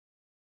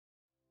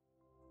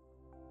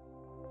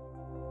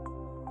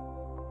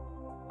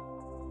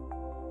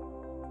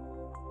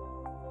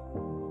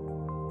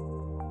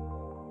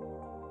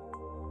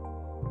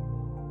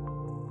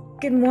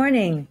Good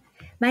morning.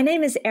 My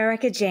name is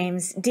Erica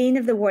James, Dean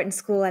of the Wharton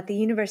School at the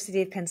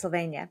University of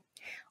Pennsylvania.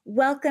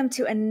 Welcome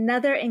to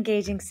another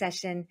engaging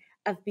session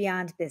of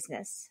Beyond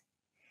Business.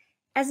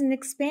 As an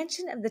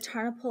expansion of the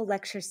Tarnopol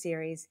Lecture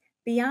Series,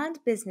 Beyond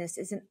Business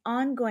is an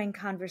ongoing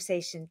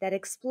conversation that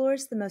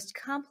explores the most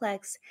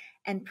complex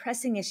and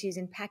pressing issues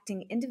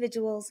impacting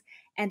individuals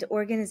and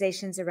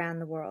organizations around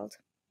the world.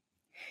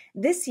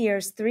 This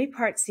year's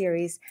three-part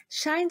series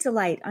shines a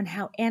light on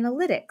how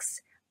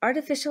analytics,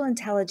 artificial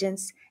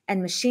intelligence,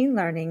 and machine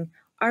learning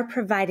are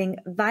providing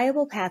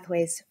viable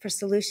pathways for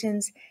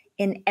solutions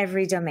in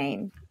every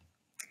domain.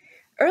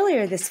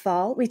 Earlier this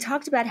fall, we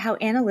talked about how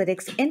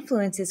analytics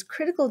influences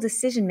critical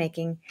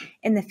decision-making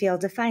in the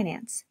field of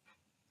finance.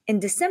 In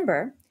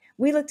December,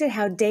 we looked at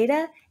how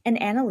data and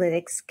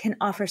analytics can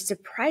offer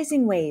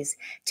surprising ways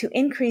to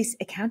increase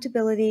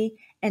accountability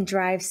and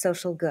drive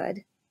social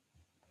good.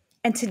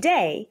 And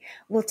today,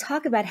 we'll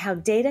talk about how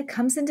data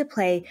comes into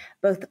play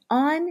both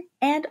on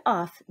and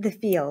off the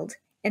field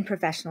in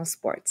professional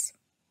sports.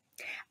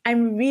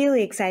 I'm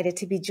really excited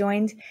to be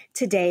joined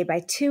today by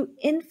two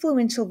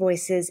influential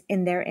voices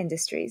in their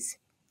industries.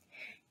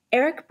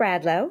 Eric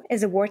Bradlow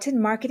is a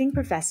Wharton marketing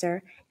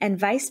professor and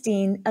Vice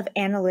Dean of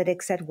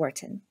Analytics at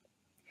Wharton.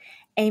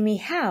 Amy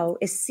Howe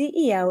is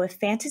CEO of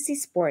fantasy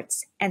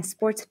sports and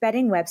sports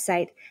betting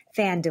website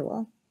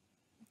FanDuel.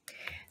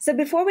 So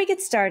before we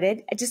get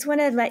started, I just want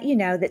to let you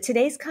know that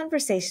today's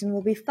conversation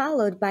will be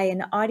followed by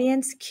an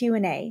audience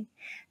Q&A.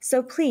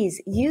 So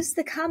please use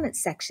the comments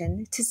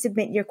section to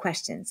submit your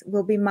questions.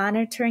 We'll be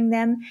monitoring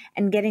them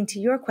and getting to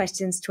your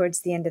questions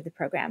towards the end of the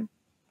program.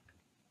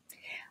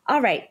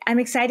 All right, I'm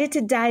excited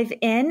to dive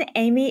in.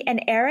 Amy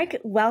and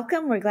Eric,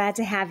 welcome. We're glad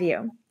to have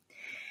you.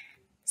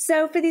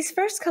 So for these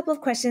first couple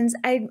of questions,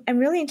 I'm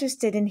really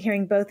interested in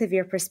hearing both of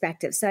your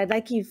perspectives. So I'd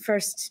like you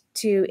first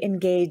to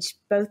engage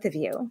both of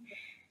you.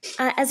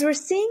 As we're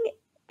seeing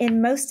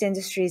in most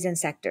industries and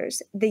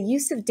sectors, the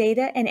use of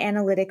data and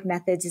analytic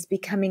methods is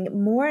becoming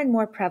more and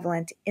more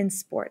prevalent in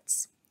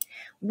sports.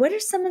 What are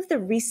some of the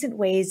recent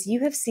ways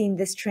you have seen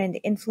this trend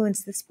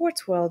influence the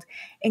sports world,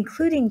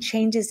 including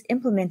changes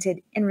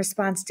implemented in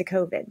response to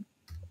COVID?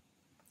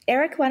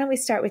 Eric, why don't we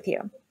start with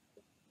you?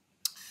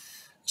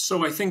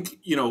 So I think,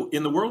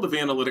 in the world of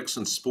analytics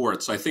and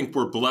sports, I think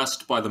we're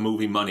blessed by the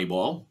movie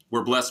Moneyball.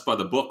 We're blessed by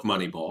the book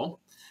Moneyball.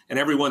 And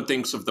everyone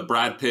thinks of the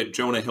Brad Pitt,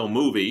 Jonah Hill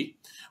movie,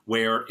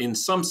 where in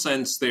some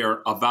sense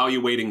they're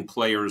evaluating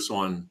players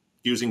on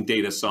using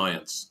data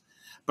science.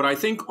 But I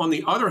think on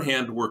the other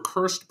hand, we're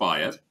cursed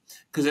by it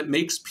because it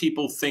makes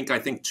people think,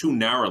 too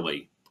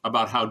narrowly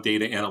about how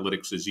data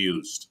analytics is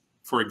used.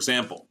 For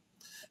example,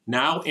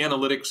 now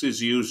analytics is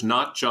used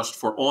not just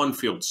for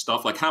on-field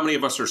stuff, like how many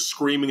of us are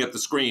screaming at the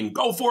screen,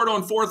 go for it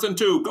on 4th and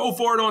 2, go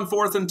for it on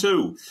 4th and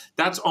 2.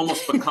 That's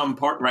almost become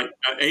part, right?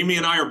 Amy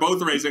and I are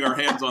both raising our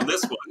hands on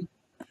this one.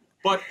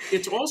 But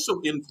it's also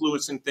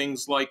influencing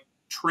things like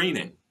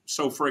training.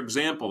 So, for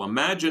example,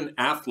 imagine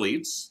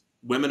athletes,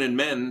 women and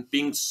men,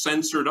 being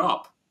censored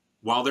up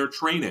while they're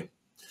training.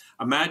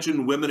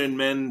 Imagine women and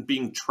men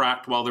being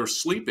tracked while they're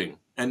sleeping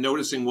and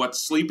noticing what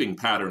sleeping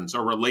patterns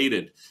are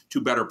related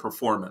to better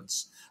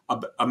performance.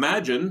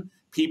 Imagine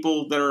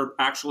people that are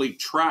actually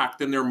tracked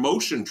and they're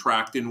motion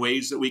tracked in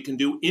ways that we can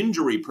do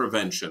injury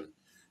prevention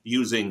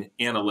using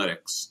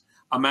analytics.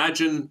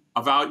 Imagine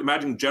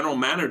general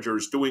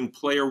managers doing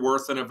player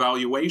worth and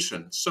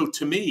evaluation. So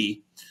to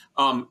me,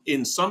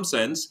 in some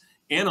sense,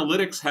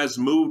 analytics has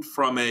moved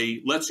from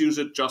a let's use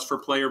it just for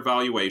player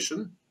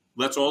valuation,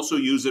 let's also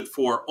use it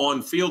for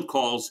on-field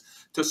calls,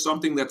 to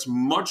something that's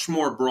much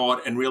more broad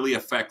and really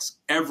affects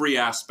every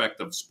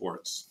aspect of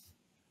sports.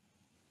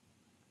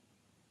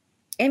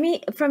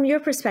 Amy, from your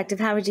perspective,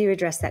 how would you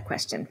address that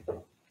question?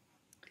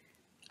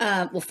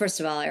 Well,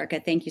 first of all, Erica,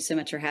 thank you so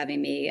much for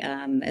having me.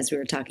 As we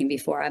were talking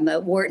before, I'm a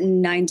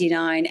Wharton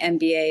 99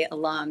 MBA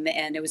alum,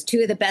 and it was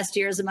 2 of the best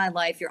years of my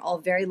life. You're all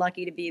very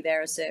lucky to be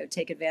there, so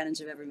take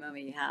advantage of every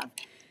moment you have.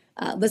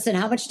 Listen,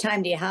 how much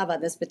time do you have on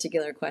this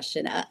particular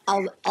question?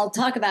 I'll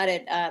talk about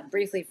it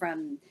briefly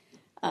from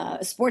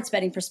a sports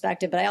betting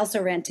perspective, but I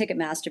also ran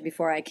Ticketmaster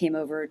before I came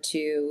over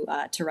to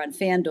run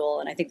FanDuel,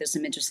 and I think there's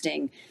some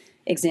interesting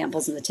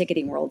examples in the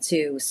ticketing world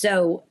too.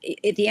 So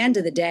at the end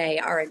of the day,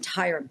 our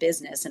entire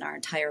business and our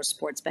entire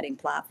sports betting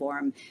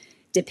platform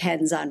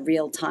depends on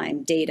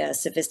real-time data,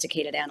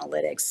 sophisticated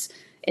analytics,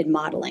 and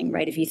modeling,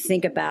 right? If you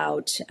think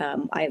about,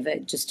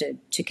 just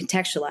to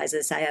contextualize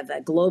this,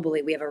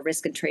 globally, we have a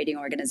risk and trading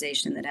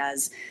organization that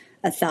has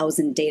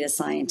 1,000 data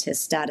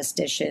scientists,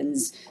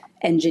 statisticians,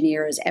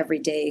 engineers every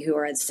day who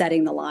are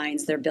setting the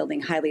lines. They're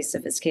building highly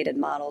sophisticated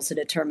models to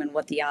determine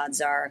what the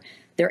odds are.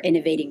 They're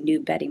innovating new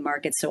betting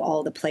markets. So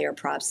all the player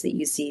props that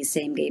you see,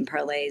 same game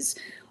parlays,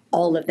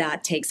 all of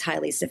that takes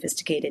highly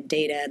sophisticated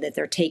data that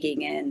they're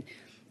taking in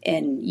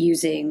and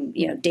using,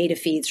 data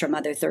feeds from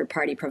other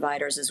third-party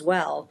providers as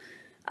well.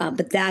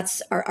 But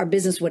that's our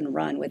business wouldn't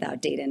run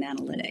without data and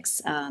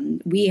analytics.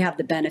 We have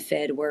the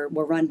benefit, we're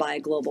run by a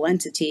global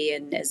entity.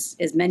 And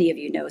as many of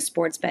you know,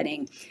 sports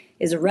betting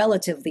is a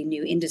relatively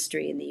new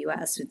industry in the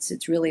US.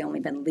 It's really only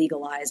been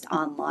legalized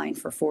online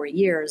for 4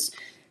 years.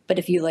 But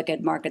if you look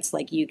at markets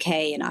like UK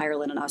and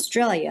Ireland and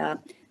Australia,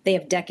 they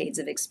have decades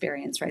of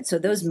experience, right? So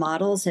those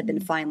models have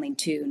been finely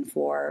tuned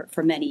for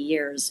many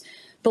years.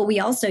 But we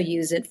also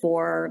use it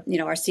for,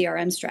 our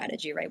CRM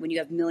strategy, right? When you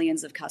have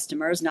millions of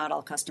customers, not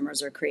all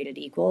customers are created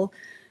equal.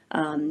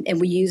 And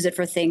we use it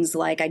for things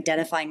like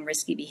identifying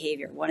risky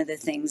behavior. One of the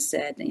things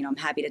that, I'm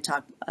happy to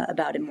talk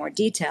about in more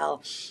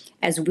detail,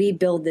 as we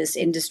build this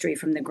industry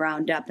from the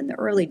ground up in the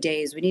early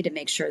days, we need to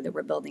make sure that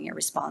we're building it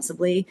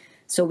responsibly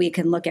so we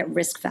can look at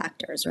risk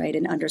factors, right?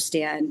 And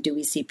understand, do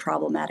we see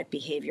problematic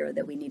behavior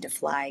that we need to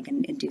flag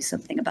and do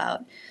something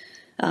about?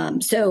 At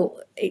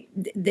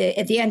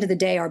the end of the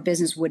day, our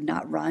business would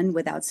not run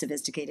without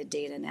sophisticated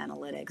data and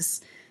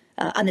analytics.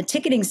 On the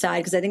ticketing side,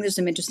 because I think there's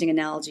some interesting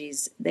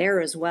analogies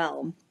there as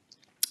well.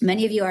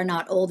 Many of you are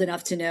not old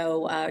enough to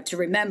know, to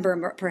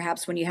remember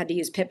perhaps when you had to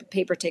use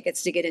paper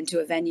tickets to get into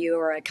a venue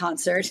or a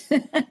concert.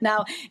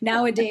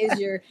 Nowadays,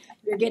 you're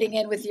getting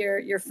in with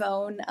your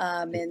phone,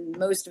 and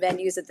most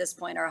venues at this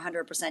point are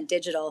 100%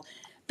 digital.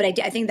 But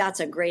I think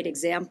that's a great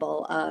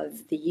example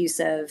of the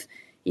use of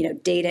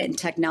data and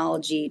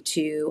technology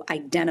to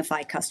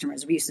identify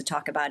customers. We used to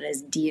talk about it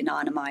as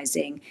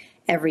de-anonymizing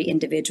every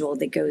individual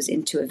that goes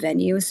into a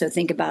venue. So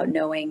think about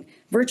knowing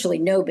virtually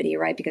nobody,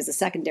 right? Because the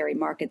secondary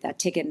market, that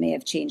ticket may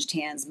have changed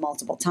hands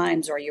multiple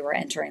times, or you were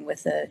entering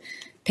with a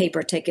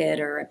paper ticket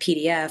or a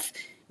PDF.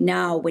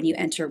 Now, when you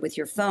enter with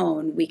your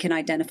phone, we can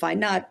identify,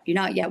 you're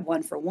not yet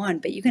one for one,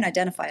 but you can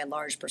identify a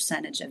large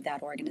percentage of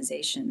that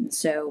organization.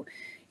 So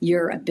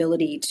your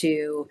ability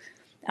to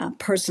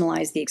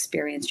personalize the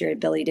experience, your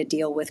ability to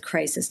deal with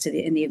crisis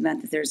in the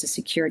event that there's a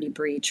security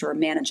breach or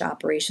manage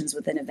operations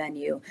within a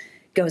venue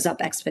goes up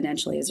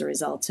exponentially as a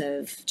result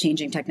of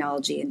changing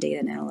technology and data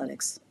and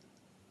analytics.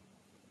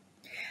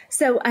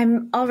 So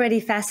I'm already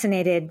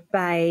fascinated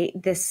by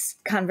this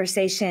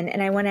conversation,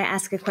 and I want to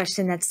ask a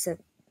question that's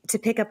to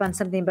pick up on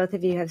something both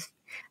of you have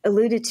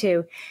alluded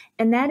to,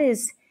 and that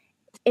is,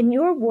 in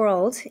your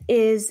world,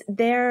 is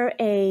there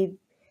a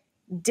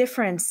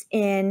difference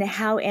in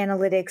how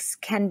analytics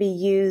can be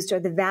used or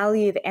the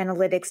value of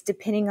analytics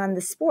depending on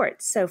the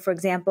sport? So, for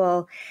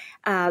example,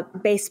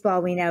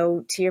 baseball, we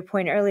know, to your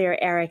point earlier,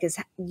 Eric,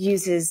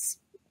 uses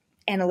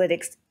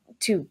analytics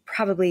to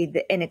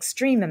probably an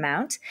extreme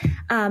amount.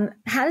 How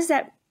does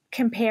that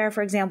compare,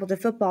 for example, to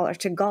football or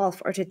to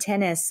golf or to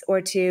tennis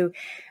or to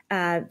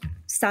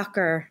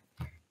soccer?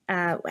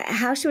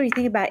 How should we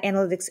think about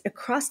analytics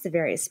across the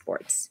various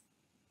sports?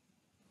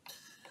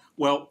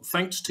 Well,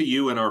 thanks to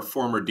you and our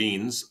former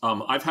deans,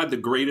 I've had the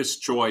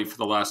greatest joy for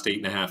the last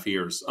 8.5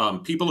 years.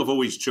 People have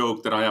always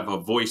joked that I have a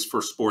voice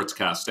for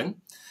sportscasting.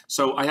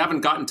 So I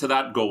haven't gotten to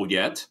that goal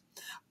yet,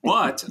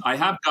 but I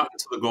have gotten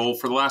to the goal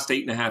for the last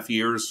 8.5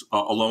 years,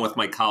 along with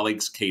my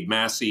colleagues, Cade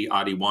Massey,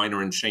 Adi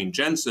Weiner, and Shane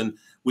Jensen.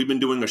 We've been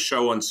doing a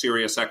show on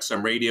Sirius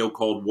XM Radio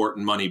called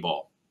Wharton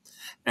Moneyball.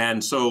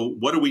 And so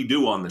what do we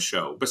do on the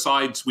show?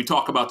 Besides, we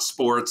talk about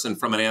sports and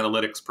from an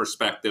analytics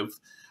perspective.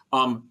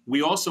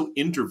 We also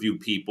interview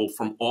people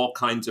from all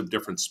kinds of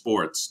different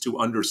sports to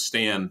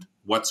understand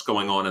what's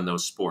going on in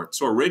those sports.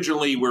 So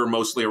originally, we were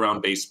mostly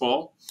around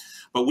baseball,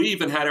 but we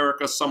even had,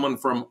 Erica, someone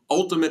from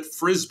Ultimate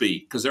Frisbee,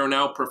 because there are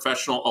now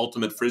professional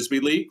Ultimate Frisbee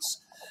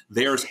leagues.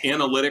 There's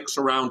analytics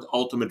around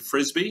Ultimate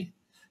Frisbee.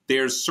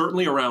 There's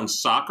certainly around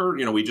soccer.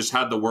 We just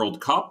had the World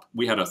Cup.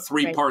 We had a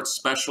 3-part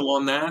special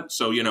on that.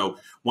 So,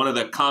 one of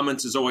the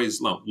comments is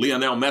always,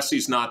 Lionel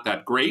Messi's not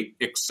that great,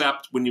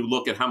 except when you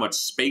look at how much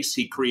space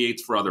he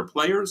creates for other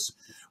players.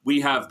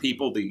 We have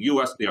people,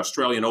 the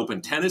Australian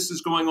Open tennis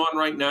is going on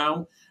right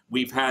now.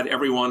 We've had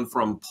everyone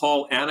from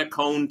Paul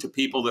Annacone to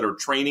people that are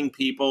training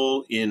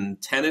people in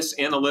tennis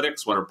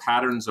analytics, what are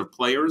patterns of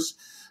players.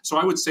 So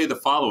I would say the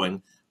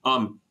following,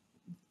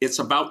 it's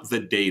about the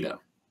data.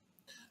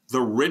 The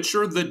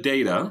richer the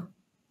data,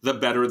 the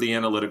better the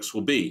analytics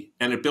will be.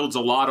 And it builds a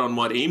lot on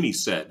what Amy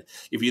said.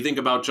 If you think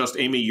about just,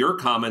 Amy, your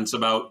comments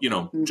about,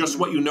 just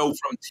what you know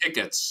from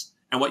tickets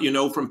and what you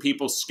know from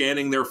people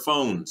scanning their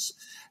phones,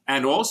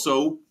 and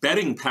also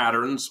betting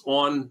patterns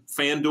on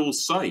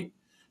FanDuel's site.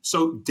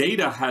 So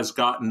data has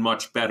gotten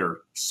much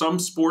better. Some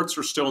sports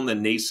are still in the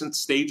nascent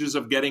stages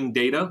of getting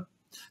data.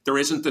 There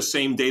isn't the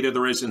same data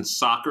there is in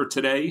soccer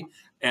today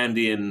and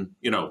in,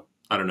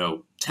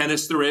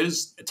 tennis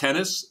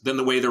than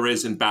the way there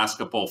is in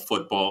basketball,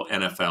 football,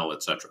 NFL,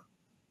 et cetera.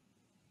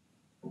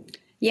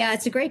 Yeah,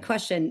 it's a great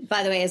question.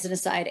 By the way, as an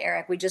aside,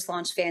 Eric, we just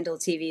launched FanDuel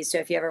TV, so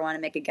if you ever want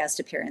to make a guest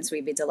appearance,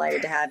 we'd be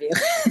delighted to have you.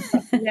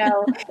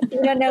 No,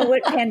 you don't know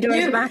what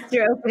Pandora's box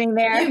you're opening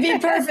there. You'd be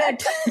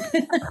perfect.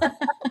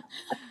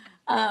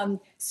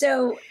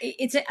 So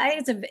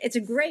it's a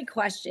great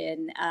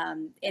question,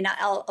 and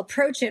I'll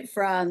approach it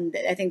from,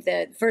 I think,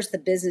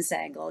 the business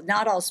angle.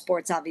 Not all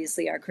sports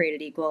obviously are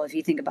created equal if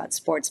you think about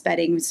sports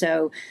betting.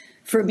 So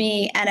for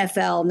me,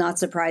 NFL, not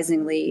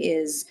surprisingly,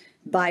 is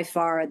by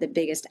far the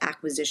biggest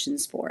acquisition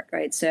sport,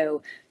 right?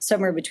 So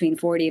somewhere between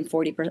 40 and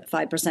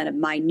 45% of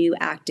my new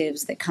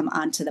actives that come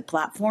onto the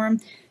platform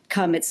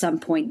come at some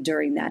point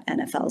during that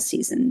NFL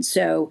season.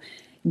 So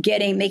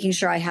making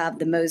sure I have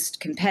the most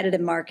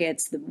competitive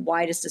markets, the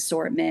widest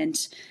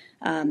assortment,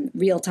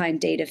 real-time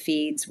data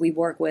feeds. We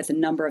work with a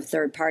number of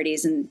third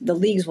parties, and the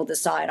leagues will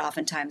decide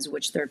oftentimes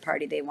which third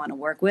party they want to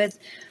work with.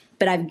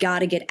 But I've got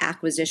to get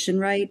acquisition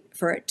right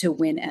for it to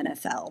win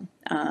NFL.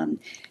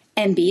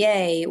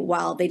 NBA,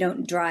 while they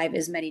don't drive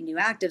as many new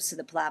actives to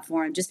the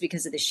platform, just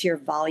because of the sheer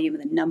volume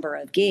and the number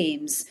of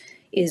games,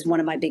 is one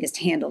of my biggest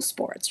handle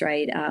sports,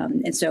 right?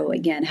 And so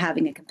again,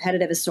 having a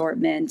competitive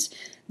assortment,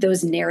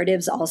 those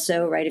narratives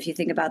also, right? If you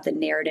think about the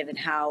narrative and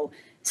how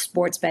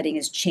sports betting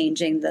is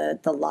changing the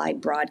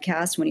live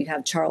broadcast, when you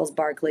have Charles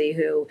Barkley,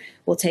 who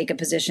will take a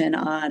position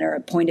on or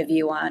a point of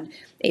view on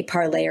a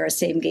parlay or a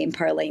same game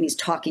parlay, and he's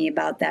talking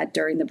about that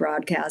during the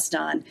broadcast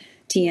on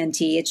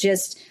TNT.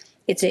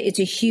 It's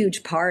a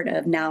huge part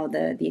of now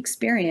the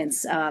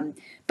experience,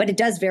 but it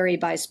does vary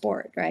by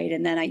sport, right?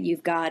 And then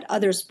you've got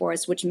other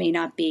sports which may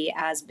not be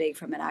as big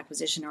from an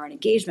acquisition or an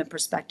engagement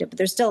perspective, but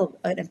they're still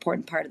an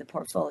important part of the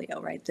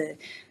portfolio, right?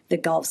 The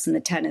golfs and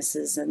the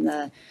tennises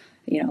and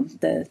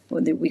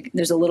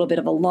there's a little bit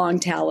of a long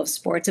tail of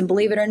sports, and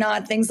believe it or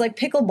not, things like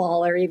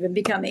pickleball are even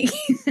becoming.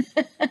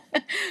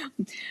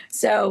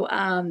 So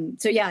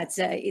yeah,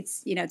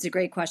 it's a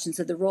great question.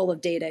 So the role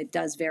of data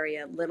does vary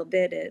a little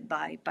bit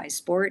by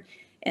sport,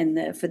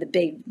 and for the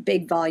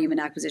big volume and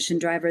acquisition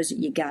drivers,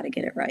 you got to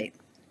get it right.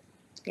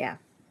 Yeah,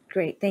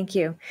 great, thank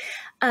you.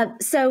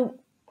 So,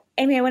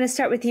 Amy, I want to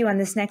start with you on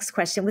this next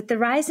question. With the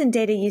rise in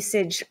data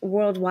usage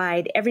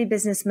worldwide, every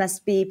business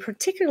must be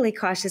particularly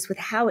cautious with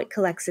how it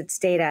collects its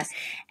data,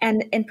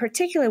 and in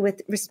particular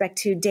with respect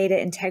to data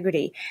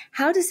integrity.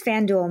 How does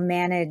FanDuel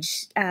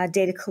manage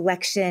data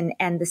collection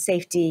and the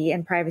safety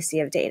and privacy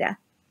of data?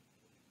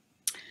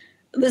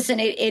 Listen,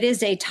 it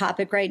is a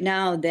topic right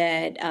now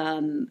that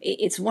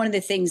it's one of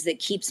the things that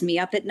keeps me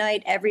up at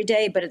night every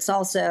day, but it's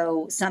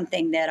also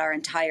something that our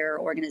entire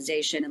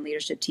organization and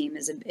leadership team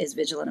is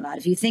vigilant about.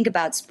 If you think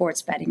about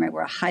sports betting, right,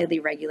 we're a highly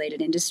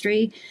regulated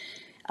industry,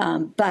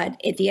 but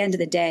at the end of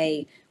the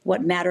day,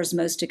 what matters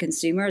most to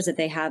consumers is that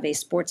they have a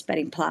sports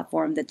betting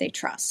platform that they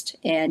trust,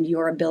 and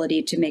your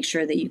ability to make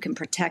sure that you can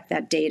protect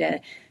that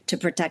data to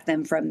protect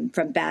them from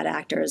bad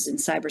actors and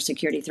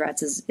cybersecurity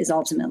threats is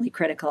ultimately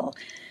critical.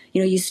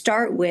 You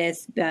start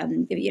with,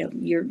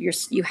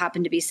 you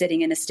happen to be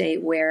sitting in a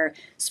state where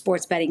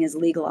sports betting is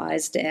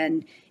legalized.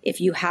 And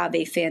if you have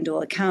a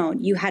FanDuel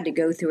account, you had to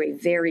go through a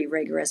very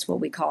rigorous, what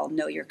we call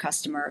know your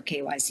customer or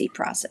KYC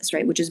process,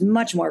 right? Which is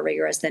much more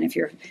rigorous than if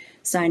you're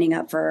signing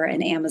up for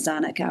an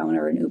Amazon account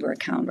or an Uber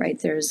account, right?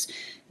 There's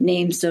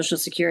name, social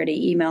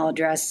security, email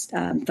address,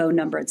 phone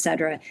number, et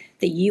cetera,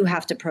 that you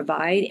have to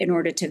provide in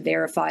order to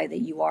verify that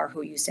you are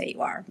who you say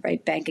you are,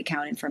 right? Bank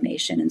account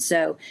information. And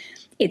so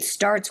it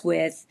starts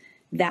with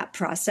that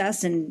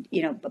process. And,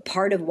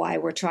 part of why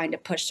we're trying to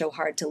push so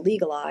hard to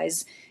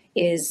legalize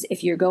is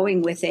if you're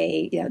going with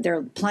there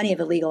are plenty of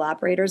illegal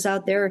operators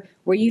out there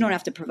where you don't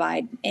have to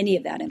provide any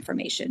of that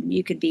information.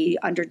 You could be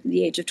under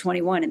the age of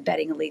 21 and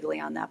betting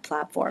illegally on that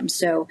platform.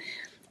 So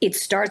it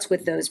starts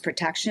with those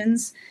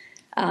protections.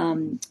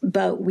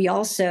 But we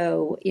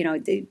also,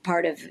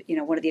 part of,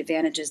 one of the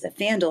advantages that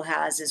FanDuel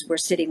has is we're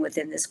sitting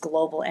within this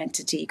global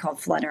entity called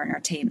Flutter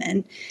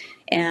Entertainment.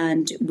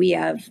 And we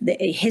have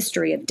a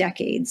history of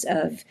decades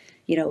of,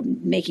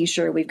 making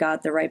sure we've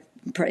got the right,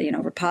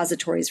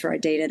 repositories for our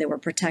data, that we're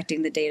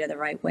protecting the data the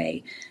right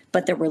way,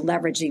 but that we're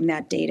leveraging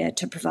that data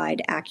to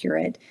provide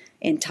accurate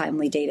and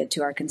timely data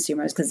to our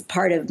consumers. Because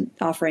part of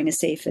offering a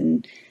safe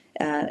and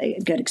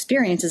good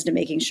experience is to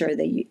making sure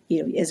that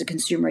as a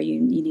consumer,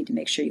 you need to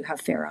make sure you have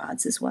fair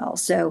odds as well.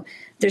 So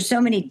there's so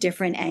many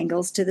different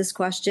angles to this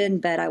question,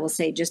 but I will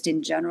say just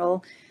in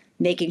general,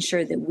 making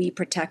sure that we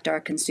protect our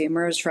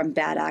consumers from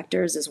bad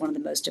actors is one of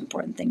the most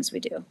important things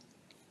we do.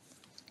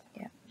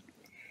 Yeah.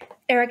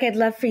 Eric, I'd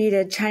love for you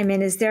to chime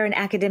in. Is there an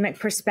academic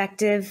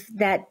perspective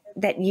that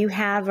you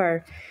have,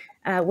 or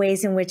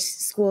ways in which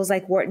schools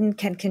like Wharton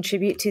can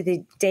contribute to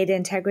the data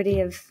integrity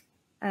of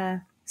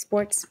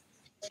sports?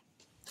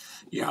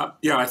 Yeah.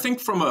 I think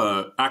from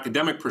an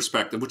academic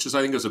perspective, which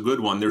I think is a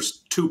good one,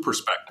 there's two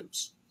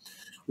perspectives.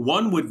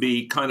 One would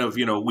be kind of,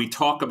 we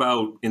talk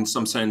about, in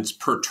some sense,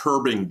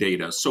 perturbing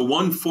data. So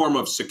one form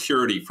of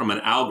security from an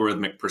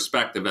algorithmic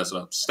perspective as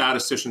a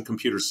statistician,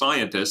 computer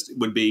scientist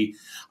would be,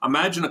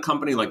 imagine a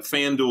company like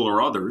FanDuel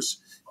or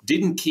others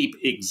didn't keep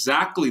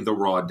exactly the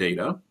raw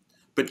data,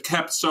 but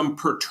kept some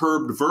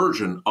perturbed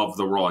version of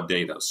the raw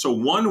data. So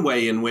one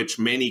way in which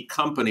many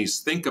companies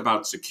think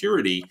about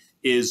security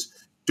is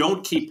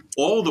don't keep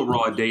all the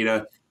raw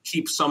data,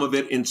 keep some of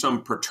it in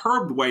some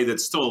perturbed way that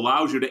still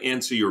allows you to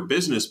answer your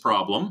business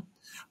problem,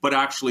 but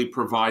actually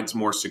provides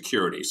more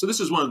security. So this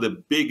is one of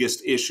the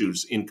biggest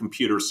issues in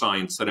computer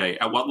science today.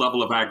 At what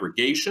level of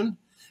aggregation,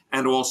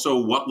 and also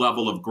what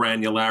level of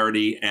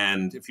granularity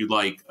and, if you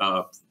like,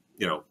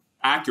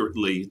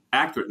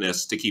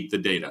 accurateness to keep the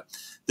data.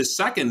 The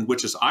second,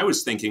 which is I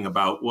was thinking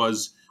about,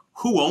 was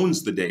who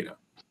owns the data?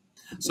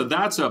 So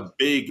that's a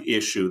big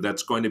issue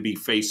that's going to be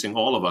facing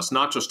all of us,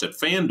 not just at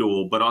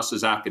FanDuel, but us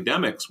as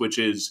academics, which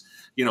is,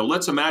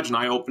 let's imagine,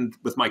 I opened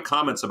with my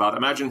comments about,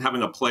 imagine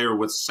having a player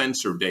with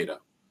sensor data.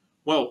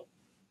 Well,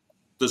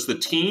 does the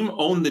team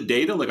own the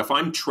data? Like if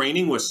I'm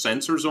training with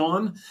sensors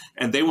on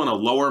and they want to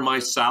lower my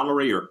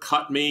salary or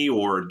cut me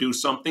or do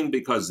something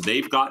because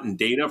they've gotten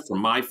data from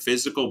my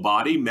physical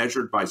body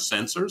measured by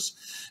sensors.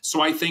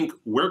 So I think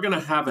we're going to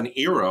have an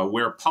era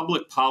where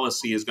public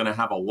policy is going to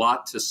have a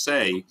lot to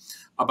say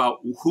about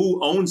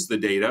who owns the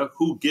data,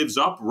 who gives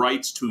up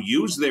rights to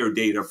use their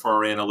data for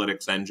our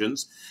analytics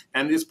engines.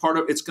 And it's part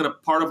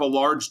of a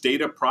large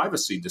data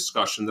privacy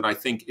discussion that I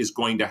think is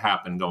going to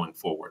happen going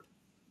forward.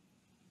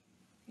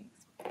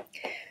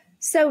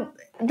 So,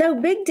 though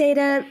big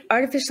data,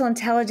 artificial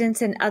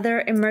intelligence, and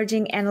other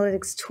emerging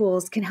analytics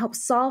tools can help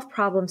solve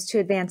problems to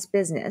advance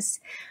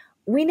business,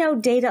 we know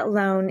data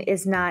alone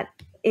is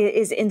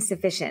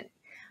insufficient.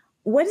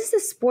 What does the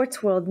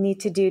sports world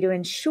need to do to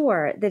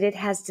ensure that it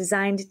has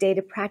designed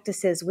data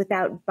practices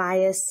without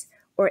bias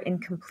or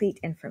incomplete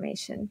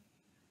information?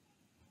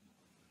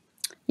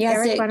 Yes,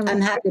 Eric, I'm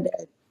happy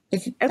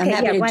to. I'm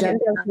happy to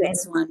jump on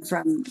this one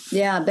from.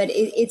 Yeah, but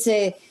it's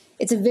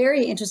a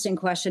very interesting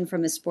question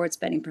from a sports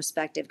betting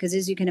perspective, because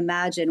as you can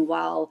imagine,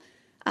 while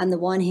on the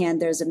one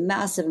hand, there's a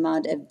massive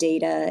amount of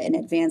data and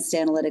advanced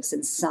analytics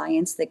and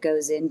science that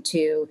goes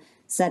into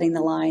setting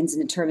the lines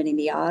and determining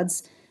the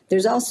odds,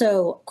 there's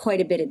also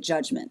quite a bit of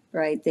judgment,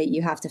 right, that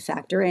you have to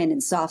factor in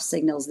and soft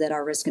signals that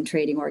our risk and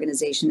trading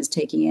organization is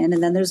taking in.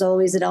 And then there's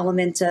always an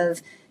element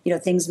of,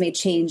 things may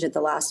change at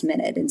the last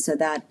minute. And so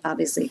that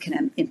obviously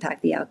can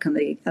impact the outcome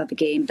of a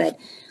game. But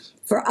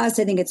for us,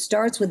 I think it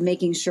starts with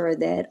making sure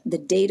that the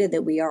data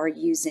that we are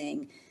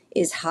using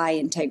is high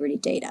integrity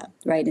data,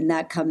 right? And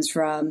that comes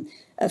from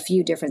a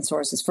few different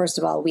sources. First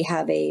of all, we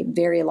have a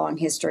very long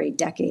history,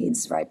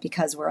 decades, right?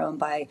 Because we're owned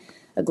by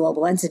a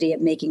global entity, of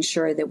making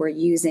sure that we're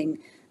using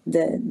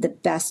the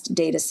best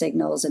data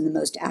signals and the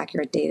most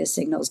accurate data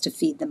signals to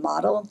feed the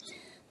model.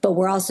 But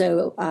we're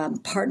also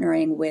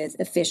partnering with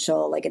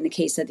official, like in the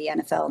case of the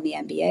NFL and the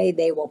NBA,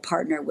 they will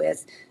partner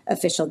with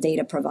official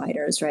data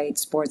providers, right?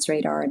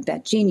 SportsRadar and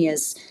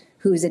BetGenius,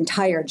 whose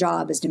entire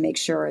job is to make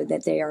sure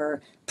that they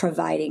are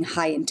providing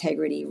high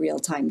integrity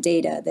real-time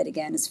data that,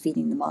 again, is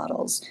feeding the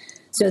models.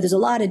 So there's a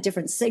lot of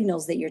different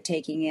signals that you're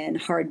taking in,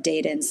 hard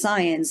data and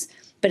science.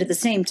 But at the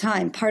same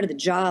time, part of the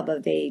job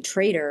of a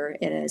trader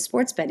in a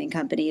sports betting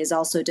company is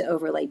also to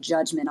overlay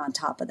judgment on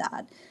top of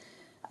that.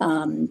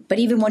 But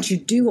even once you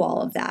do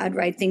all of that,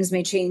 right, things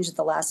may change at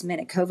the last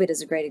minute. COVID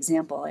is a great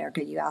example.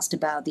 Erica, you asked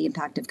about the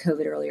impact of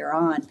COVID earlier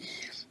on.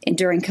 And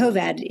during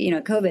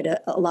COVID,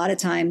 a lot of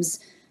times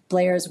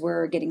players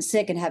were getting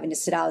sick and having to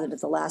sit out at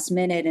the last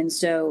minute. And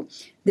so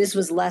this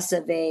was less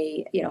of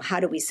a, how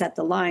do we set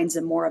the lines,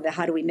 and more of a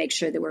how do we make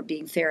sure that we're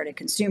being fair to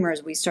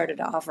consumers. We started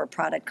to offer a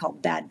product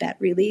called Bad Bet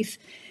Relief.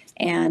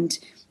 And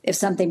if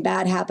something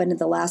bad happened at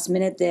the last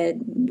minute that,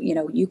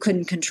 you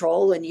couldn't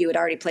control and you had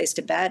already placed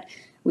a bet,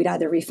 we'd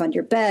either refund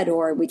your bet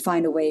or we'd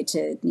find a way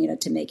to,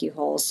 to make you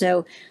whole.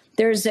 So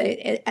there's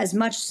as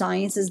much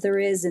science as there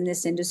is in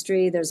this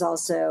industry. There's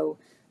also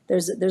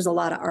there's a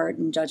lot of art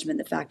and judgment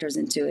that factors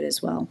into it as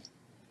well.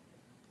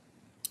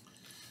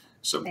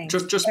 So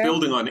just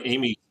building on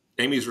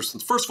Amy's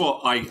response. First of all,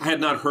 I had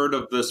not heard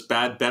of this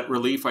Bad Bet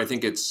Relief. I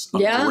think it's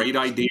a great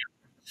idea.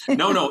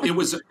 No,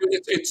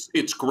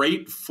 it's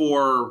great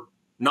for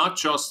not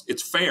just,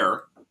 it's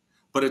fair,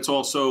 but it's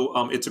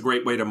also, it's a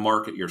great way to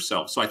market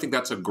yourself. So I think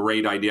that's a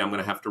great idea. I'm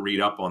going to have to read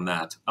up on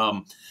that.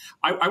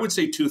 I would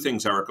say two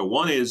things, Erica.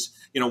 One is,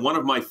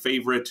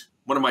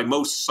 one of my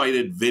most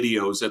cited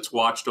videos that's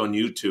watched on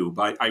YouTube.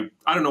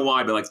 I don't know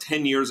why, but like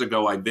 10 years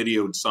ago, I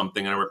videoed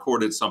something and I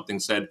recorded something,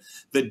 said,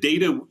 the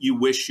data you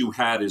wish you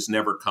had is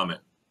never coming.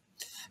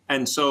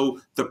 And so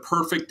the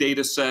perfect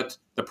data set,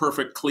 the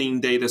perfect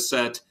clean data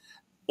set,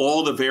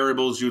 all the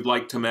variables you'd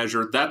like to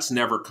measure, that's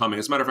never coming.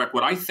 As a matter of fact,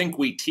 what I think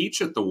we teach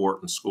at the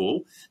Wharton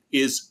School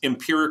is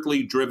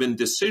empirically driven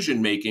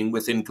decision-making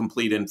with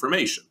incomplete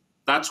information.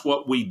 That's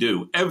what we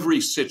do.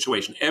 Every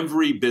situation,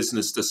 every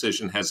business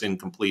decision has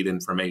incomplete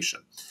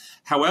information.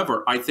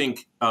 However, I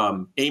think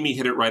Amy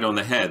hit it right on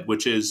the head,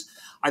 which is,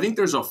 I think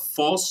there's a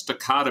false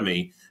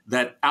dichotomy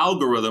that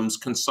algorithms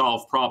can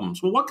solve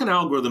problems. Well, what can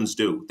algorithms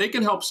do? They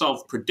can help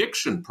solve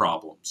prediction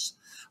problems.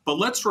 But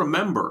let's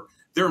remember,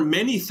 there are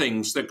many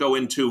things that go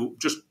into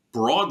just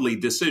broadly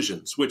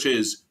decisions, which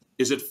is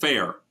it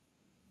fair?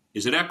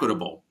 Is it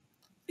equitable?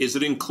 Is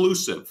it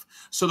inclusive?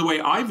 So the way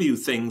I view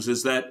things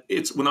is that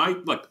it's when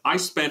I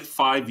spent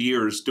 5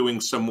 years doing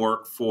some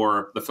work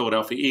for the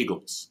Philadelphia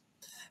Eagles.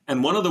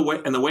 And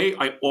the way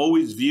I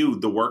always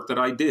viewed the work that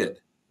I did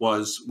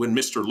was when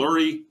Mr.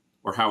 Lurie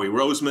or Howie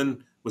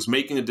Roseman was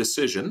making a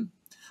decision,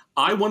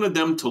 I wanted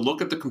them to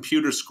look at the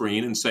computer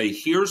screen and say,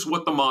 here's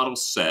what the model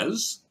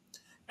says,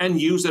 and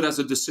use it as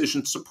a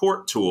decision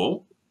support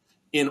tool.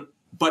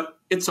 But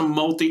it's a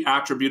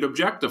multi-attribute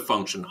objective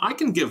function. I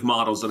can give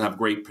models that have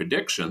great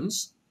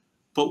predictions,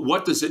 but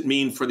what does it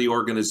mean for the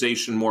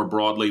organization more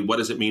broadly? What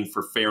does it mean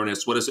for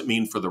fairness? What does it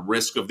mean for the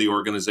risk of the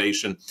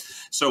organization?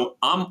 So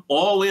I'm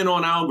all in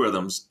on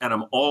algorithms, and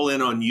I'm all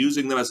in on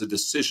using them as a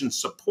decision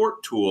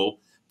support tool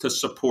to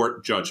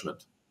support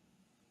judgment.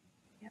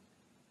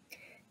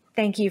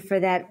 Thank you for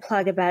that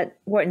plug about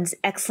Wharton's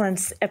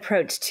excellence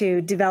approach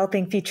to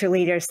developing future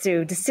leaders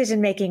through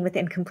decision-making with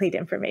incomplete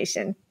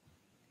information.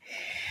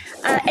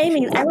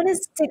 Amy, I want to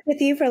stick with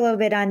you for a little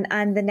bit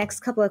on the next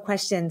couple of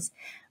questions.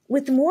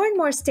 With more and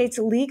more states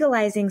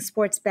legalizing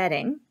sports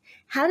betting,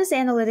 how does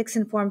analytics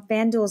inform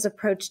FanDuel's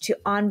approach to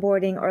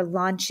onboarding or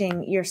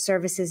launching your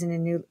services in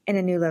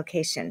a new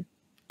location?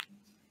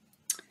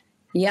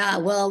 Yeah,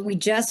 well, we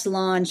just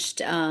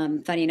launched,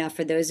 funny enough,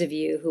 for those of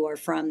you who are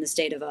from the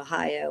state of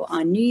Ohio,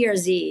 on New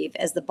Year's Eve,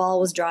 as the ball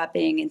was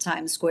dropping in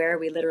Times Square,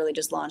 we literally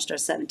just launched our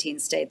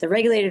 17th state. The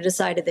regulator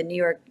decided that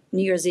New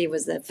Year's Eve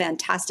was the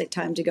fantastic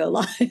time to go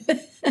live.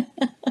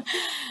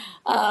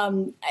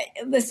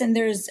 Listen,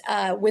 there's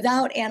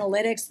without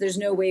analytics, there's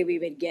no way we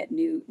would get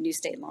new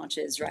state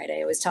launches, right?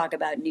 I always talk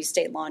about new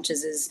state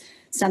launches as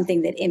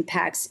something that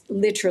impacts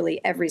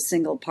literally every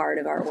single part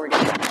of our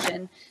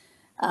organization.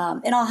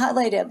 And I'll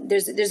highlight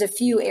there's a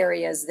few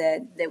areas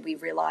that we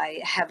rely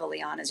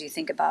heavily on as you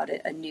think about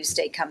a new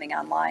state coming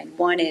online.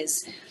 One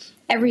is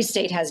every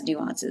state has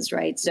nuances,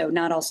 right? So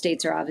not all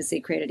states are obviously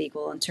created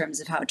equal in terms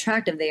of how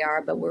attractive they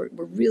are, but we're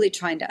really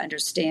trying to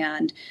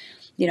understand,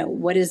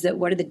 what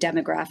are the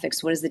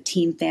demographics? What is the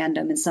team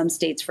fandom? In some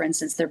states, for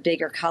instance, they're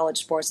bigger college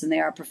sports than they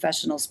are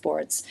professional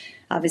sports.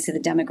 Obviously, the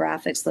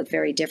demographics look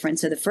very different.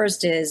 So the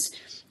first is,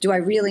 do I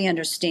really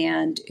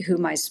understand who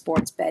my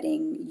sports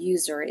betting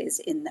user is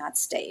in that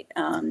state?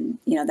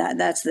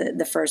 That's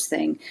the first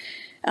thing.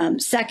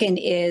 Second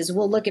is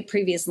we'll look at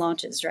previous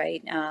launches,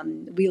 right?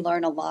 We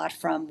learn a lot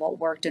from what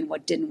worked and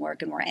what didn't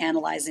work, and we're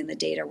analyzing the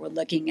data. We're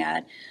looking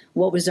at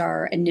what was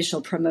our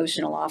initial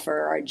promotional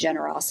offer, our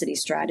generosity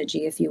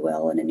strategy, if you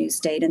will, in a new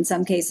state. In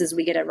some cases,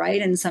 we get it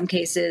right. In some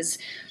cases,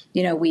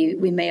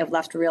 we may have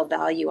left real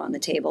value on the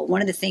table. One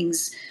of the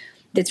things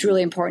that's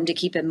really important to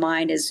keep in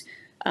mind is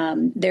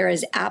there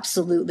is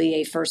absolutely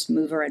a first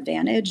mover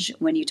advantage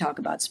when you talk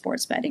about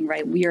sports betting,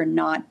 right? We are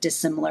not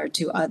dissimilar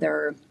to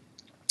other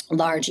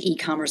large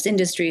e-commerce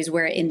industries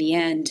where in the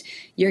end,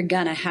 you're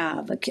going to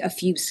have a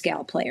few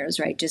scale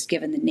players, right? Just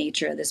given the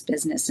nature of this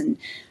business and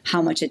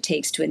how much it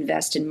takes to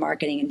invest in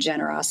marketing and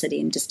generosity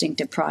and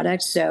distinctive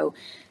products. So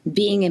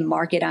being in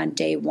market on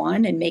day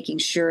one and making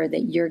sure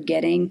that you're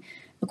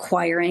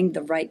acquiring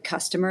the right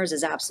customers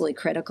is absolutely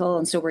critical.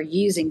 And so we're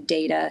using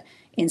data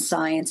in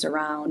science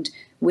around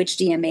which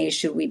DMAs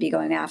should we be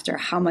going after,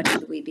 how much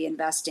should we be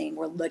investing.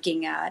 We're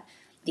looking at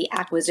the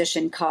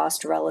acquisition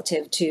cost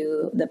relative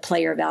to the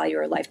player value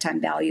or lifetime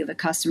value of a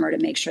customer to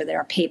make sure that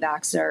our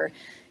paybacks are,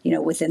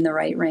 within the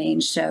right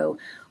range. So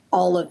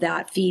all of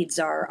that feeds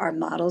our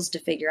models to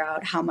figure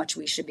out how much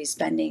we should be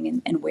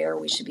spending and where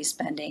we should be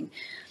spending.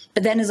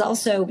 But then is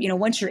also,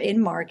 once you're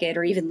in market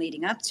or even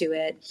leading up to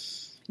it,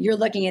 you're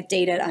looking at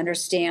data to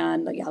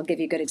understand, I'll give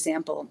you a good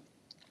example.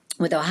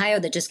 With Ohio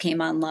that just came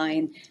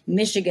online,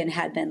 Michigan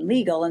had been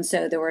legal. And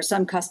so there were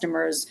some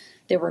customers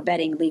that were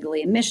betting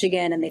legally in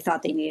Michigan and they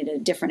thought they needed a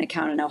different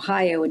account in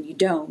Ohio, and you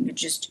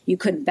don't. You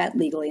couldn't bet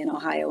legally in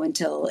Ohio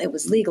until it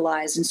was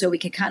legalized. And so we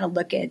could kind of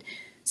look at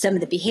some of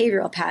the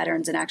behavioral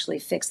patterns and actually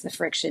fix the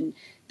friction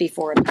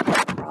before it becomes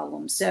a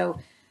problem. So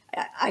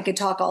I could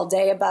talk all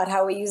day about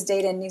how we use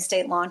data in new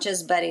state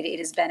launches, but it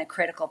has been a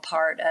critical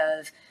part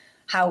of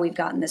how we've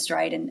gotten this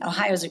right. And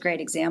Ohio is a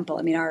great example.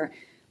 I mean,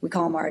 we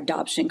call them our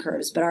adoption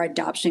curves, but our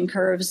adoption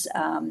curves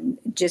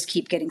just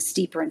keep getting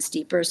steeper and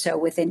steeper. So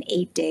within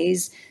 8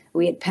 days,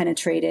 we had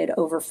penetrated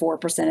over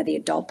 4% of the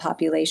adult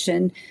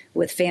population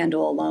with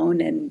FanDuel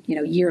alone. And,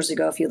 years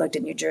ago, if you looked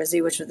at New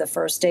Jersey, which was the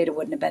first state, it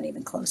wouldn't have been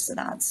even close to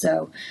that.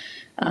 So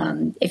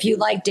if you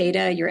like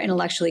data, you're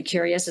intellectually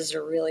curious, it's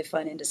a really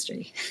fun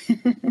industry.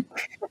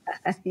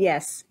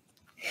 Yes.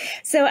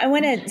 So I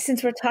want to,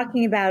 since we're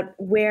talking about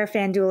where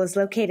FanDuel is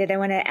located, I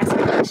want to ask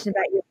a question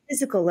about your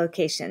physical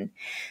location.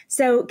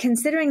 So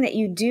considering that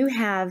you do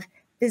have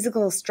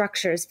physical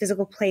structures,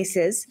 physical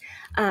places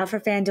for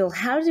FanDuel,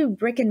 how do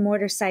brick and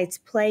mortar sites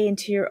play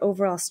into your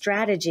overall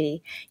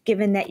strategy,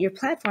 given that your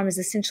platform is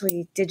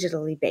essentially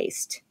digitally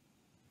based?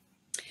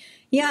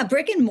 Yeah,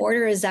 brick and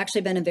mortar has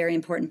actually been a very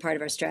important part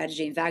of our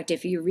strategy. In fact,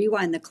 if you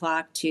rewind the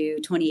clock to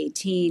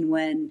 2018,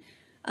 when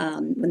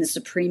the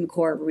Supreme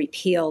Court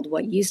repealed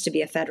what used to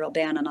be a federal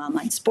ban on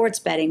online sports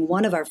betting,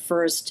 one of our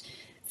first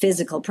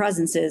physical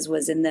presences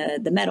was in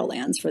the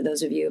Meadowlands. For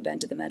those of you who've been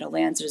to the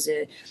Meadowlands, there's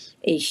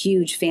a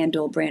huge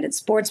FanDuel branded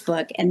sports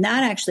book. And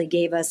that actually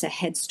gave us a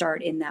head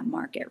start in that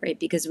market, right?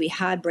 Because we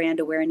had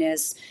brand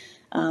awareness.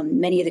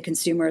 Many of the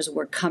consumers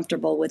were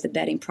comfortable with the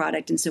betting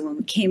product. And so when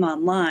we came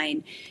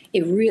online,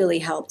 it really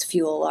helped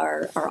fuel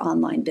our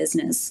online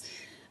business.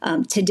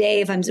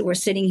 Today, we're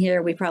sitting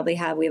here, we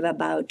have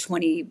about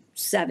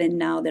 27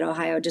 now that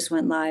Ohio just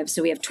went live.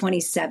 So we have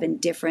 27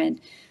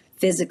 different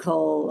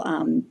physical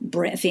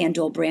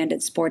FanDuel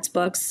branded sports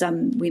books.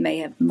 Some we may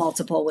have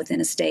multiple within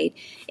a state.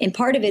 And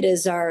part of it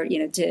is our,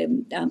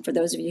 for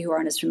those of you who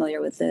aren't as familiar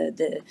with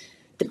the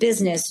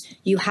business,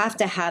 you have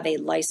to have a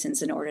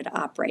license in order to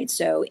operate.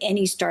 So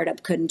any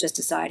startup couldn't just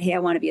decide, hey, I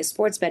want to be a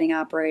sports betting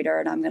operator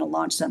and I'm going to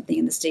launch something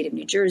in the state of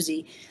New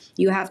Jersey.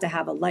 You have to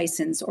have a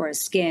license or a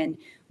SKIN.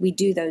 We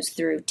do those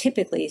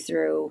typically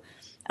through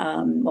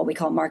what we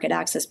call market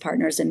access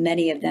partners, and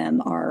many of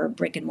them are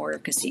brick and mortar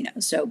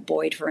casinos. So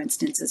Boyd, for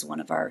instance, is one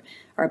of our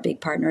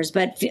big partners.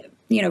 But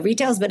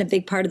retail has been a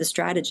big part of the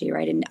strategy,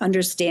 right? And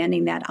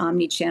understanding that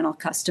omni-channel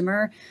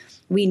customer,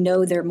 we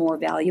know they're more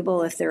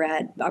valuable if they're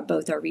at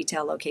both our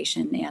retail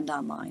location and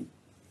online.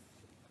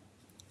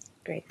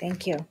 Great,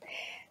 thank you.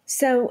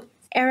 So,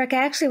 Eric, I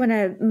actually want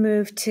to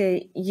move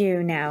to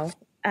you now.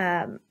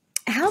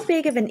 How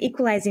big of an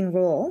equalizing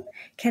role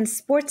can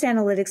sports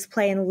analytics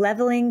play in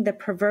leveling the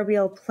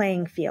proverbial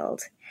playing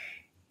field?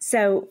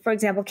 So, for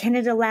example, can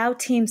it allow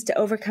teams to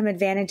overcome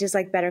advantages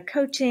like better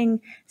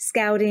coaching,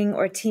 scouting,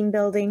 or team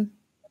building?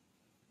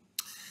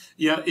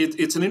 Yeah,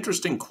 it's an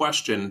interesting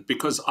question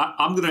because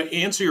I'm going to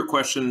answer your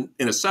question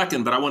in a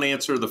second, but I want to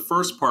answer the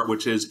first part,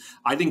 which is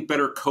I think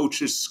better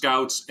coaches,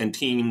 scouts, and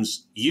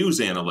teams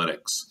use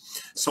analytics.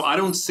 So I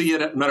don't see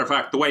it. As a matter of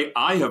fact, the way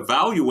I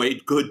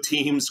evaluate good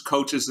teams,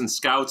 coaches, and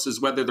scouts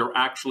is whether they're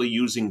actually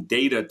using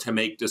data to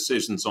make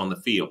decisions on the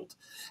field.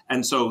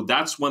 And so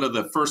that's one of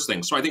the first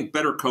things. So I think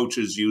better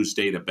coaches use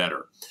data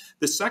better.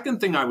 The second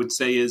thing I would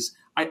say is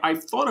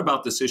I've thought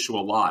about this issue a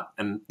lot.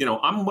 And,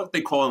 I'm what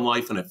they call in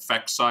life an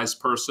effect size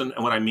person.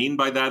 And what I mean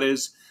by that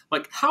is,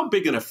 like, how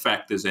big an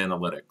effect is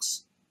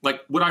analytics?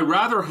 Like, would I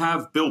rather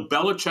have Bill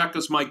Belichick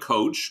as my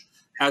coach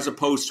as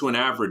opposed to an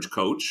average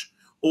coach?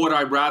 Or would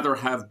I rather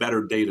have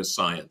better data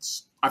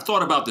science? I've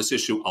thought about this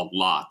issue a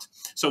lot.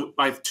 So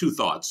I have two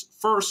thoughts.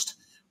 First,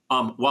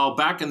 while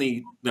back in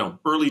the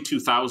early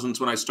 2000s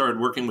when I started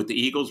working with the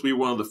Eagles, we were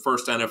one of the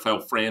first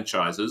NFL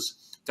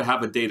franchises to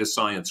have a data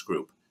science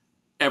group.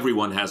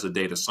 Everyone has a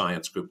data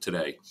science group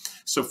today.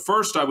 So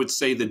first, I would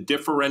say the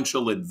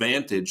differential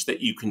advantage that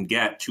you can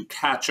get to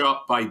catch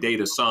up by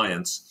data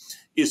science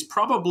is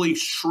probably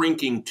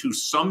shrinking to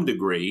some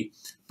degree.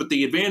 But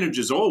the advantage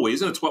is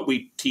always, and it's what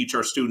we teach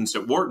our students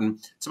at Wharton,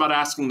 it's about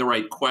asking the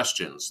right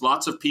questions.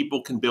 Lots of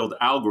people can build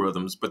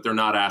algorithms, but they're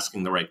not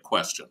asking the right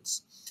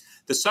questions.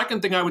 The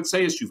second thing I would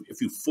say is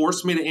if you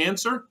force me to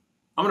answer,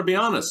 I'm going to be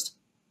honest.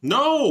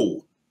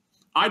 No,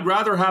 I'd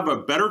rather have a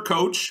better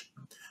coach,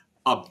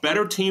 a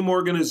better team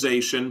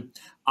organization.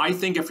 I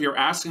think if you're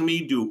asking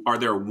me, are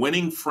there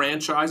winning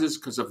franchises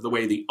because of the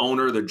way the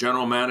owner, the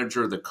general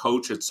manager, the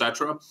coach, et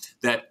cetera,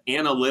 that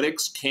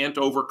analytics can't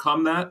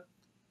overcome that?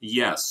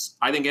 Yes,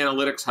 I think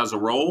analytics has a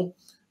role.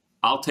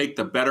 I'll take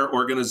the better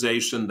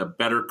organization, the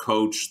better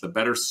coach, the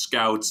better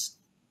scouts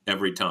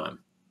every time.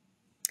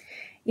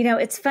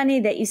 It's funny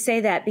that you say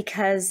that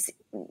because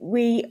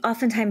we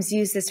oftentimes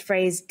use this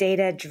phrase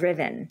data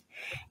driven.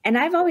 And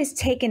I've always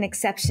taken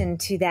exception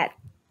to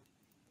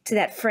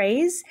that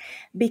phrase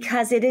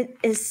because it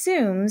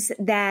assumes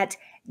that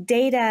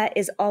data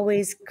is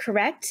always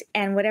correct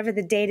and whatever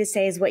the data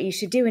say is what you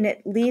should do. And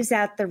it leaves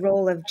out the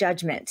role of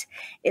judgment.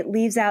 It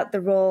leaves out the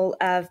role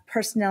of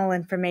personal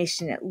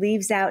information. It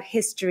leaves out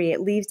history.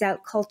 It leaves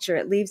out culture.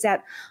 It leaves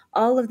out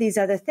all of these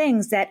other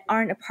things that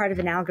aren't a part of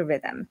an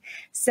algorithm.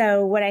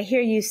 So what I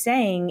hear you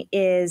saying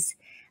is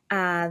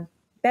better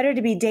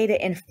to be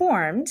data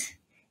informed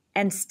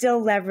and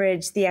still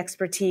leverage the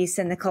expertise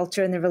and the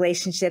culture and the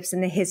relationships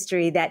and the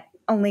history that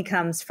only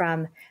comes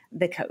from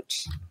the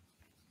coach.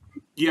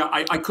 Yeah,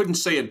 I couldn't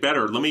say it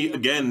better. Let me,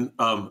 again,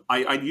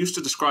 I used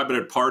to describe it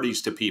at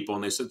parties to people,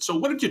 and they said, so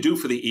what did you do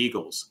for the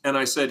Eagles? And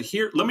I said,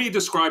 here, let me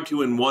describe to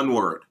you in one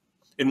word,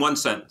 in one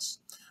sentence.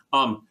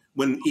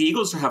 When the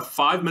Eagles have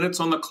 5 minutes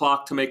on the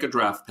clock to make a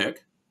draft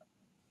pick,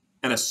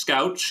 and a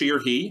scout, she or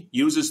he,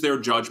 uses their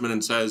judgment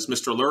and says,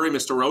 Mr. Lurie,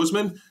 Mr.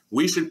 Roseman,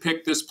 we should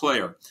pick this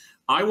player.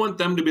 I want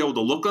them to be able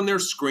to look on their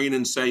screen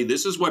and say,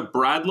 this is what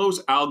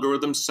Bradlow's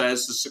algorithm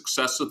says the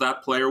success of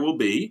that player will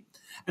be.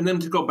 And then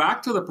to go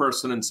back to the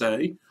person and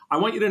say, I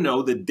want you to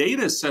know the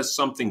data says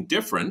something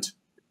different.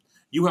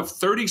 You have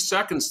 30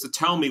 seconds to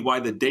tell me why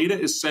the data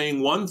is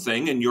saying one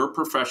thing and your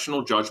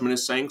professional judgment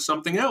is saying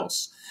something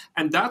else.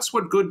 And that's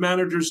what good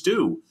managers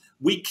do.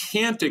 We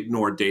can't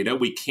ignore data.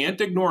 We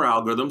can't ignore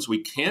algorithms. We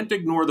can't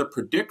ignore the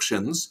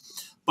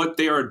predictions, but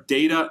they are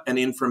data and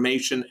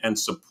information and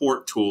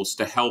support tools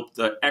to help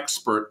the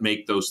expert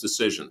make those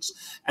decisions.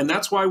 And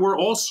that's why we're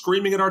all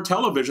screaming at our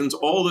televisions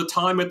all the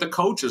time at the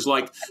coaches.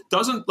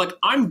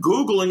 I'm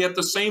Googling at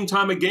the same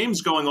time a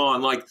game's going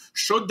on, like,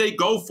 should they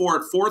go for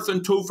it 4th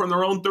and 2 from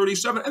their own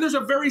 37? And there's a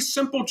very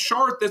simple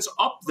chart that's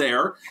up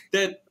there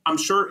that I'm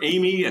sure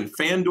Amy and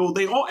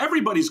FanDuel,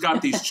 everybody's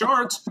got these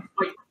charts.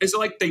 Is it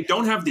like they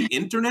don't have the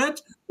internet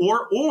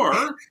or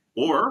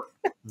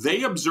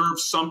they observe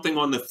something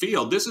on the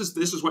field? This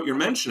is what you're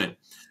mentioning.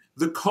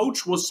 The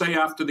coach will say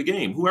after the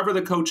game, whoever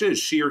the coach is,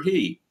 she or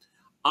he,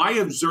 I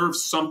observed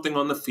something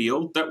on the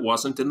field that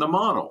wasn't in the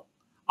model.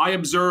 I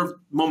observed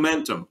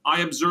momentum.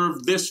 I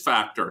observed this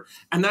factor.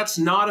 And that's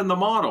not in the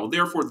model.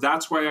 Therefore,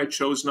 that's why I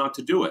chose not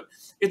to do it.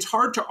 It's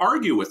hard to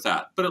argue with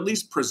that, but at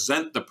least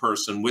present the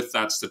person with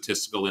that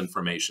statistical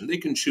information. They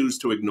can choose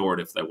to ignore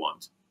it if they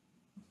want.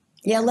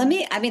 Yeah, let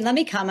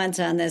me comment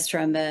on this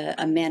from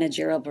a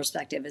managerial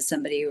perspective as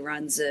somebody who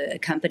runs a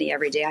company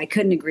every day. I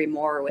couldn't agree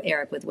more,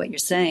 Eric, with what you're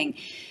saying.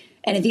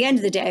 And at the end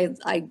of the day,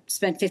 I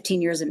spent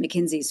 15 years at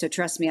McKinsey, so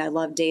trust me, I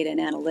love data and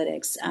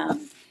analytics.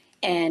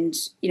 And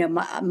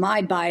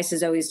my bias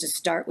is always to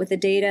start with the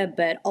data,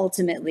 but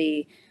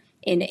ultimately,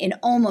 in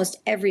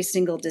almost every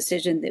single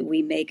decision that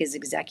we make as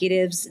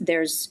executives,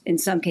 there's in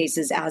some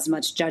cases as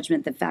much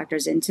judgment that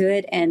factors into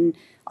it. And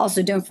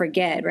also, don't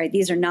forget, right?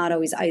 These are not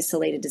always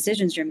isolated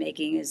decisions you're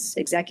making as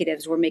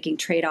executives. We're making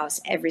trade-offs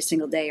every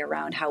single day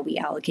around how we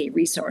allocate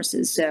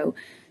resources. So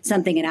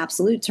something in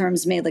absolute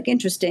terms may look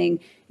interesting.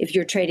 If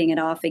you're trading it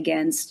off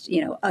against,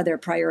 other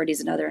priorities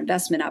and other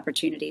investment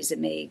opportunities, it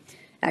may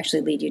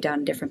actually lead you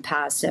down a different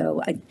path.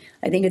 So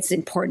I think it's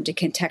important to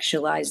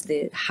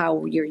contextualize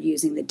how you're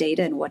using the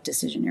data and what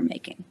decision you're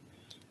making.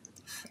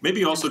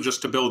 Maybe also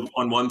just to build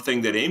on one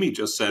thing that Amy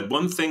just said,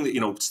 one thing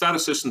that,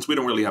 statisticians, we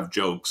don't really have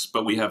jokes,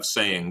 but we have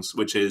sayings,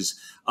 which is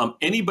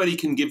anybody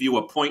can give you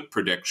a point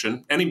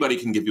prediction. Anybody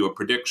can give you a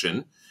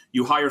prediction.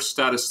 You hire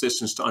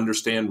statisticians to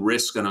understand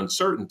risk and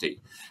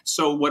uncertainty.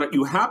 So what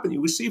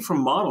you see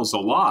from models a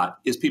lot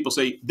is people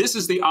say, this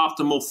is the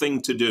optimal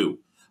thing to do,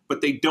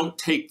 but they don't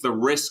take the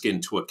risk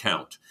into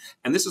account.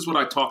 And this is what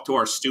I talk to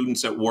our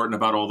students at Wharton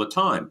about all the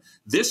time.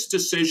 This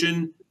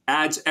decision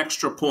adds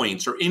extra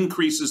points or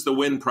increases the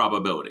win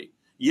probability.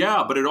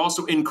 Yeah, but it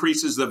also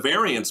increases the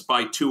variance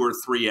by 2 or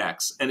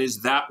 3x. And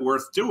is that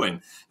worth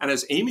doing? And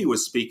as Amy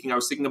was speaking, I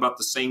was thinking about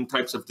the same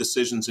types of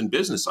decisions in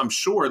business. I'm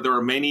sure there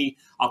are many,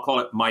 I'll call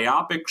it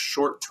myopic,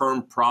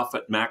 short-term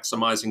profit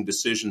maximizing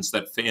decisions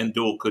that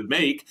FanDuel could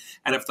make.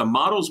 And if the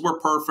models were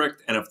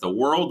perfect and if the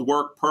world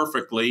worked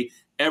perfectly,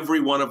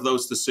 every one of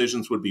those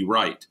decisions would be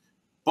right.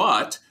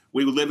 But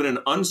we live in an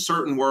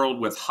uncertain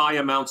world with high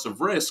amounts of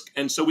risk.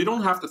 And so we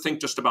don't have to think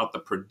just about the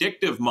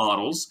predictive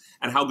models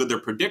and how good their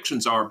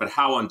predictions are, but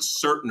how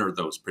uncertain are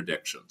those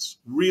predictions.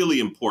 Really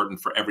important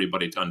for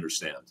everybody to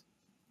understand.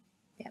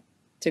 Yeah,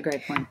 it's a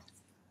great point.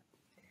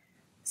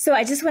 So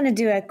I just want to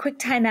do a quick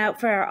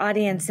timeout for our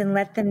audience and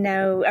let them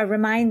know,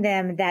 remind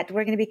them that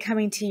we're going to be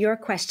coming to your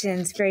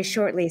questions very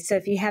shortly. So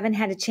if you haven't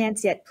had a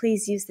chance yet,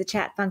 please use the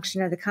chat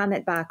function or the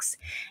comment box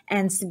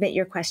and submit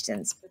your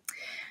questions.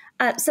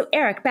 So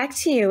Eric, back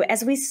to you.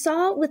 As we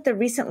saw with the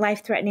recent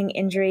life-threatening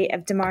injury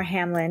of Damar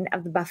Hamlin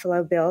of the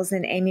Buffalo Bills,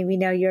 and Amy, we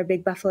know you're a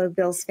big Buffalo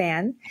Bills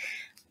fan.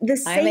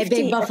 I'm a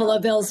big Buffalo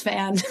Bills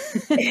fan.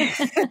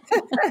 The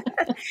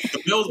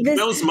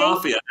Bills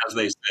Mafia, as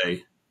they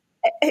say.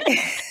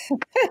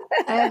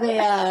 I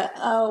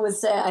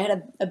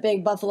had a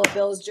big Buffalo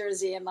Bills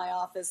jersey in my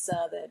office.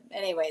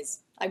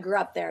 I grew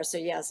up there, so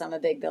yes, I'm a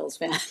big Bills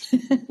fan.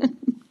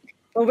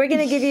 Well, we're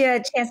going to give you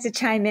a chance to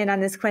chime in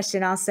on this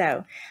question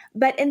also.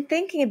 But in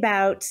thinking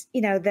about,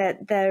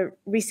 the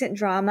recent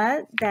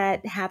drama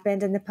that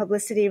happened and the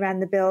publicity around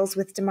the Bills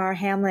with Damar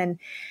Hamlin,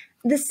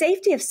 the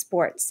safety of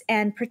sports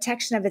and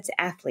protection of its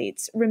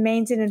athletes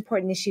remains an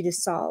important issue to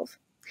solve.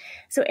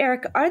 So,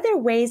 Eric, are there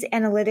ways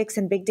analytics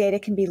and big data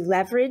can be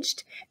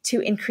leveraged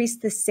to increase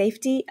the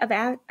safety of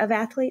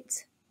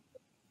athletes?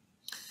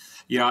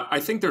 Yeah, I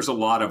think there's a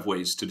lot of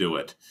ways to do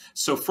it.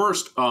 So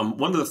first,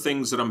 one of the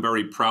things that I'm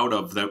very proud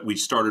of that we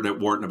started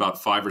at Wharton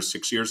about 5 or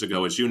 6 years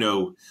ago, as you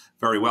know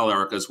very well,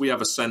 Erica, is we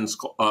have a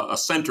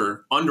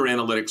center under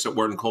analytics at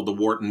Wharton called the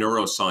Wharton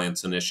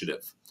Neuroscience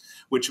Initiative,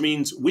 which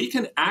means we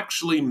can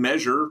actually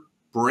measure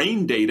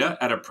brain data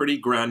at a pretty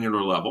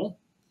granular level.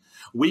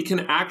 We can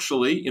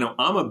actually,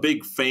 I'm a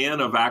big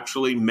fan of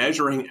actually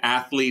measuring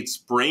athletes'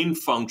 brain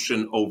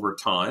function over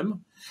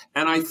time.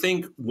 And I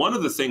think one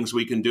of the things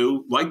we can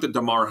do, like the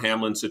Damar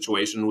Hamlin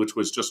situation, which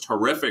was just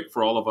horrific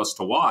for all of us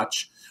to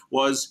watch,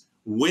 was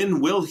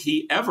when will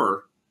he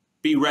ever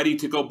be ready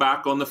to go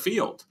back on the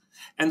field?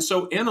 And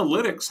so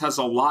analytics has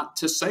a lot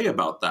to say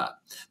about that.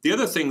 The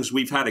other things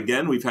we've had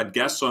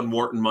guests on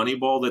Wharton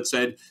Moneyball that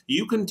said,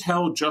 you can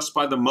tell just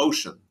by the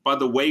motion, by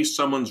the way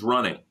someone's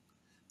running,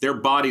 their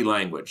body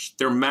language,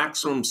 their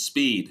maximum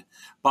speed,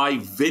 by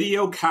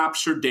video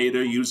capture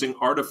data using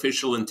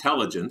artificial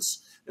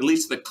intelligence. At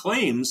least the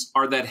claims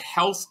are that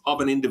health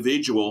of an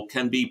individual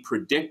can be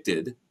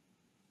predicted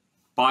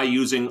by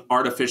using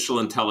artificial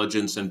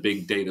intelligence and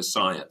big data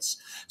science.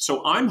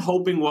 So I'm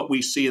hoping what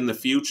we see in the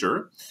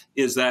future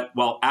is that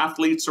while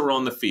athletes are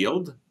on the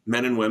field,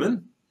 men and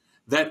women,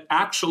 that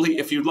actually,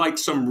 if you'd like,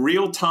 some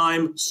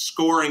real-time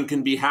scoring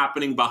can be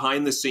happening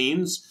behind the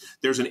scenes.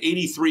 There's an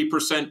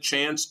 83%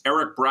 chance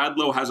Eric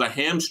Bradlow has a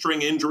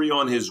hamstring injury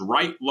on his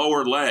right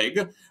lower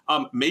leg.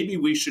 Maybe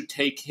we should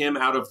take him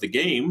out of the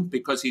game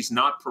because he's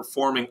not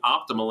performing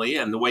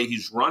optimally and the way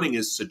he's running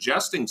is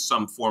suggesting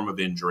some form of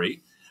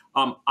injury.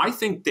 I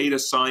think data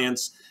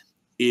science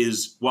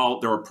is, while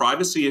there are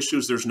privacy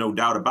issues, there's no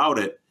doubt about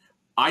it,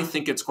 I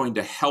think it's going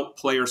to help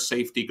player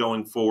safety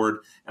going forward,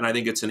 and I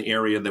think it's an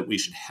area that we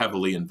should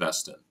heavily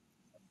invest in.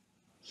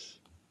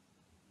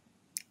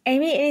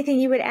 Amy, anything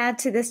you would add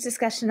to this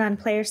discussion on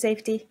player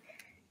safety?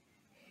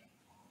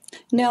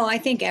 No, I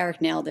think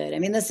Eric nailed it. I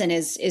mean, listen,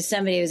 is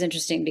somebody who's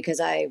interesting because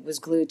I was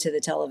glued to the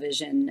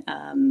television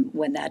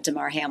when that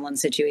Damar Hamlin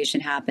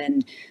situation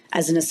happened.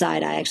 As an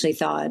aside, I actually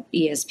thought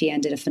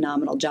ESPN did a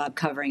phenomenal job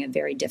covering a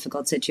very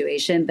difficult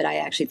situation. But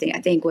I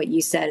think what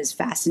you said is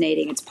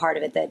fascinating. It's part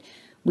of it that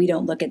we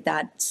don't look at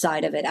that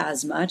side of it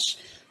as much.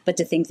 But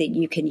to think that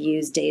you can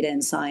use data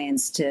and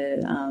science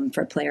to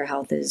for player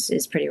health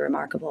is pretty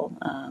remarkable.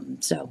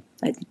 So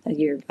I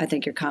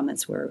think your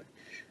comments were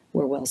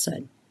well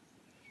said.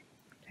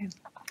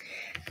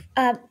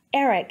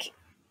 Eric,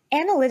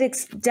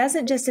 analytics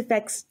doesn't just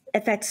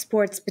affect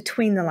sports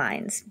between the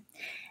lines.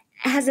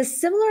 Has a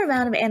similar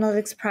amount of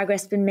analytics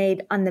progress been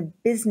made on the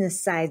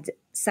business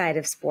side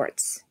of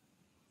sports?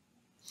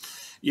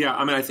 Yeah,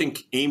 I mean, I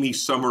think Amy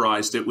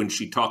summarized it when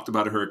she talked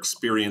about her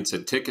experience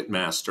at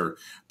Ticketmaster.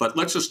 But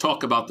let's just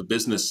talk about the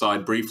business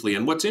side briefly.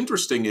 And what's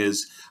interesting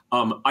is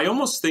I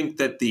almost think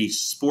that the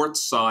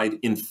sports side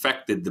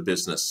infected the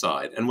business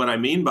side. And what I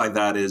mean by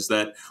that is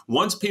that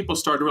once people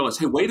start to realize,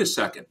 hey, wait a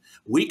second,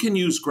 we can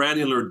use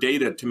granular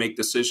data to make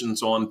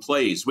decisions on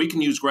plays. We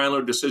can use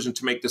granular decision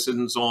to make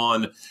decisions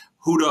on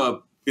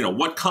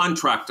what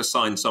contract to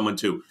sign someone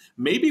to.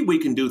 Maybe we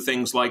can do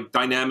things like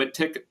dynamic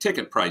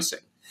ticket pricing.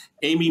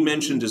 Amy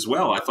mentioned as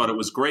well, I thought it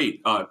was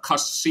great,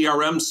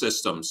 CRM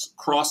systems,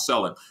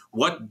 cross-selling,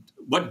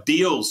 what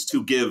deals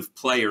to give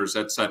players,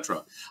 et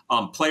cetera,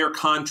 player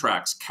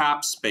contracts,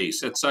 cap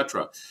space, et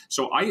cetera.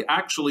 So I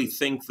actually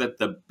think that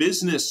the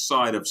business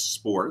side of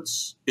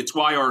sports, it's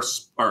why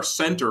our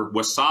center,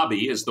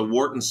 Wasabi, is the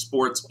Wharton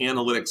Sports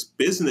Analytics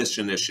Business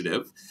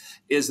Initiative,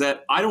 is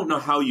that I don't know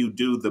how you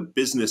do the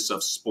business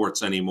of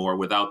sports anymore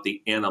without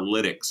the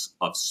analytics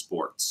of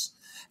sports.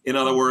 In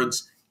other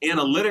words,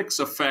 analytics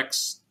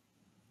affects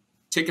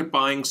ticket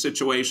buying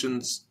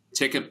situations,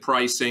 ticket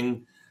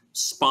pricing,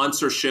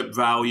 sponsorship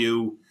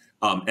value,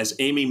 as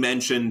Amy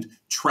mentioned,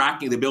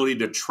 the ability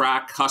to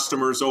track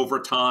customers over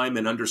time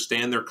and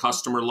understand their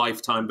customer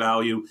lifetime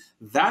value.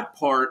 That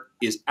part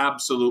is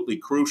absolutely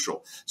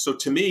crucial. So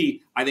to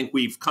me, I think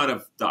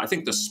I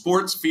think the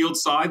sports field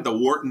side, the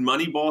Wharton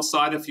Moneyball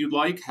side, if you'd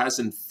like, has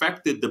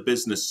infected the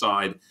business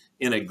side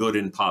in a good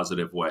and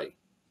positive way.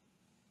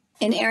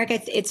 And Eric,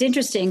 it's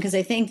interesting because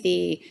I think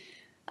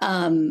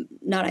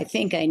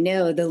I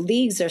know the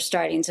leagues are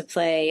starting to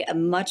play a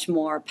much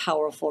more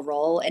powerful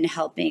role in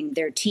helping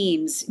their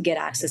teams get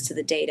access to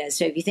the data.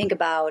 So if you think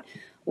about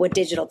what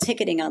digital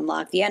ticketing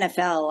unlocked, the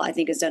NFL, I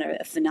think, has done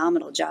a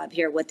phenomenal job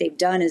here. What they've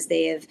done is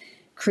they have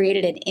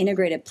created an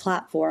integrated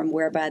platform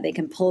whereby they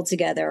can pull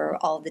together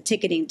all the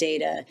ticketing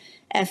data,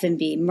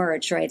 F&B,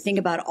 merch, right? Think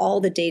about all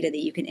the data that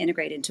you can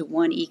integrate into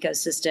one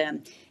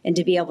ecosystem, and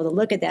to be able to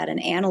look at that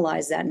and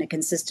analyze that in a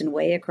consistent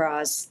way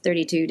across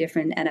 32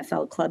 different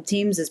NFL club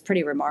teams is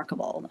pretty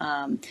remarkable.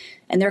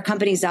 And there are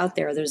companies out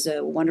there. There's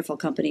a wonderful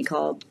company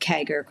called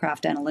Kager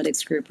Craft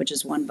Analytics Group, which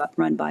is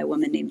run by a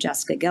woman named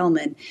Jessica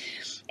Gelman.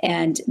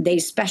 And they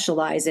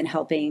specialize in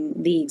helping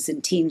leagues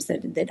and teams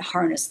that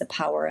harness the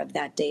power of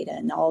that data.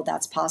 And all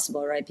that's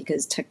possible, right?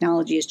 Because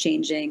technology is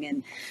changing,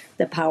 and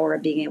the power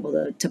of being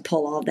able to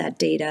pull all that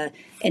data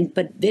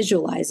but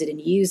visualize it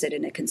and use it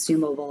in a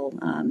consumable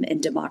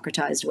and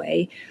democratized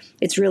way.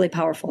 It's really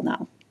powerful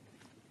now.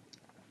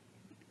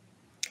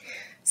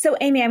 So,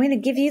 Amy, I'm going to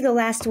give you the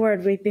last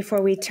word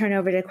before we turn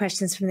over to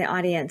questions from the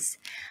audience.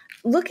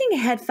 Looking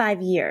ahead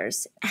 5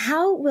 years,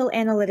 how will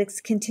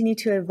analytics continue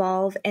to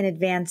evolve and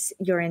advance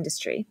your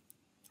industry?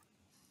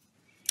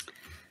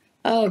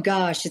 Oh,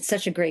 gosh, it's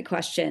such a great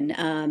question.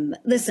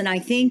 Listen, I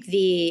think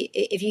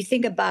if you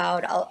think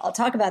about, I'll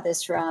talk about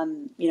this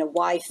from,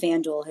 why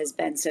FanDuel has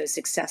been so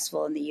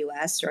successful in the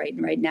U.S., right?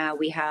 And right now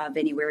we have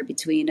anywhere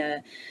between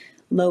a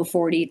low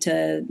 40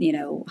 to,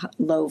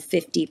 low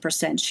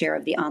 50% share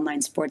of the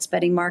online sports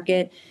betting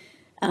market.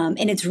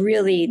 And it's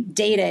really,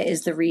 data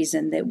is the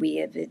reason that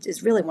it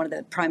is really one of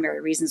the primary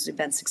reasons we've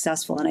been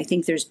successful. And I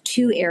think there's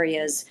two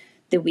areas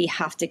that we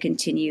have to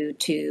continue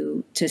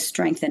to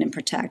strengthen and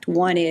protect.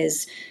 One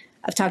is,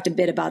 I've talked a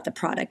bit about the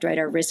product, right?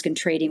 Our risk and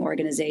trading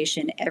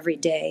organization, every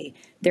day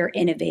they're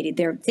innovating.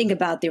 Think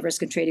about the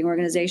risk and trading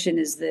organization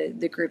is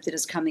the group that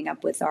is coming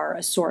up with our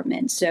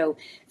assortment. So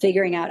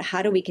figuring out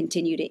how do we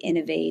continue to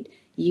innovate,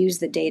 use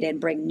the data,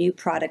 and bring new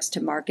products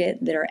to market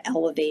that are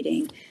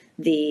elevating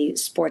the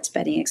sports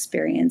betting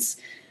experience.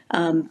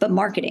 But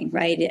marketing,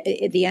 right?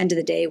 At the end of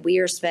the day, we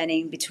are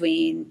spending,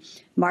 between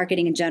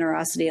marketing and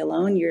generosity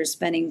alone, you're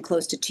spending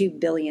close to $2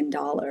 billion.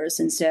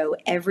 And so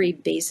every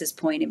basis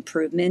point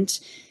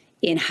improvement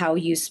in how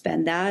you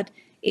spend that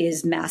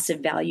is massive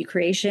value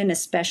creation,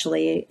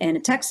 especially in a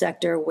tech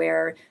sector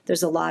where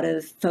there's a lot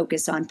of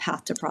focus on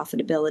path to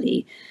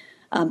profitability.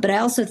 But I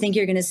also think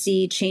you're going to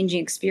see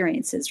changing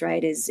experiences,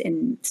 right?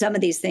 And some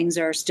of these things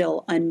are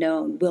still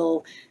unknown.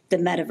 Will the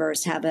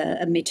metaverse have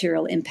a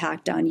material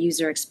impact on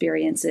user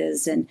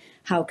experiences and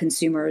how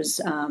consumers,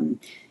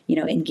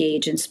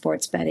 engage in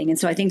sports betting? And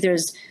so I think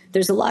there's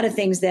a lot of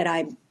things that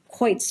I'm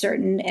quite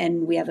certain,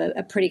 and we have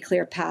a pretty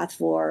clear path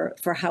for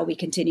how we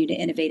continue to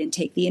innovate and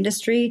take the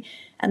industry.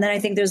 And then I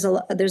think there's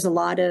a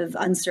lot of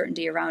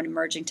uncertainty around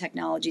emerging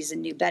technologies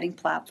and new betting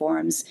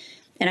platforms.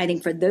 And I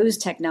think for those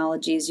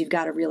technologies, you've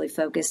got to really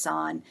focus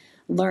on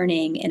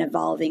learning and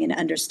evolving and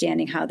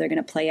understanding how they're going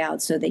to play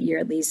out so that you're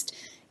at least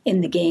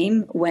in the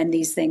game when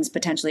these things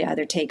potentially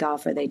either take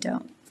off or they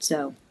don't.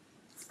 So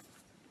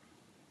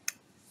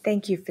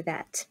thank you for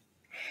that.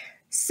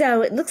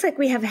 So it looks like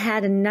we have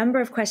had a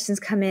number of questions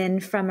come in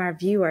from our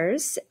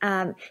viewers.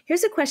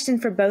 Here's a question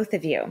for both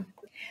of you.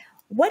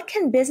 What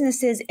can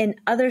businesses in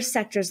other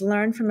sectors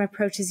learn from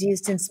approaches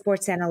used in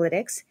sports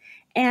analytics?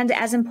 And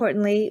as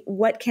importantly,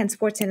 what can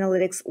sports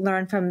analytics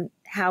learn from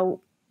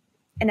how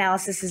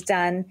analysis is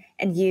done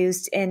and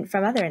used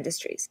from other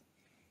industries?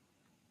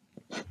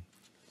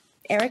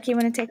 Eric, you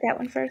want to take that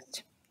one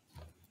first?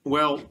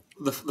 Well,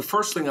 the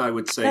first thing I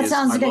would say that is... That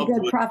sounds like a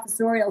good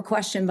professorial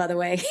question, by the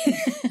way.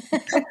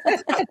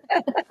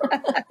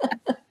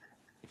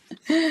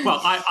 Well,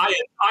 I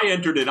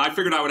entered it. I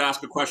figured I would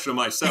ask a question of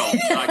myself.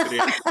 And I could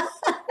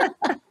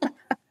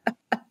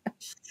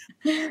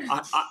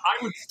answer.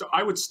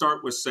 I would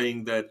start with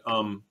saying that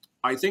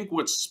I think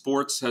what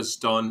sports has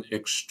done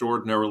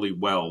extraordinarily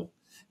well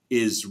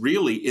is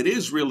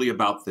really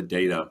about the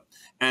data.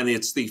 And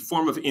it's the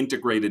form of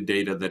integrated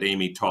data that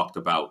Amy talked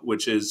about,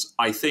 which is,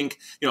 I think,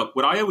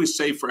 what I always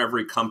say for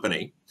every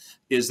company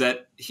is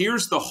that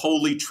here's the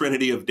holy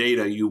trinity of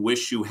data you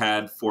wish you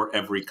had for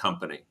every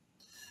company.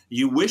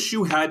 You wish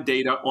you had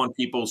data on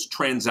people's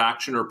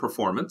transaction or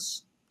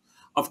performance.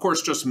 Of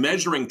course, just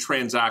measuring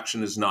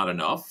transaction is not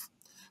enough,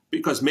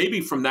 because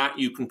maybe from that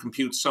you can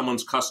compute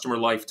someone's customer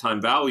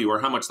lifetime value or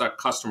how much that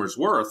customer's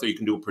worth, or you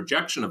can do a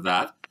projection of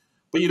that.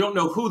 But you don't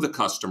know who the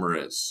customer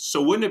is.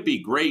 So wouldn't it be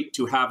great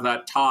to have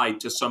that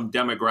tied to some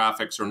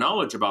demographics or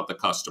knowledge about the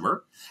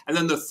customer? And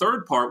then the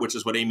third part, which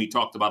is what Amy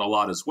talked about a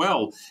lot as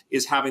well,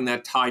 is having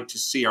that tied to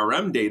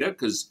CRM data,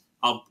 because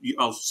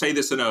I'll say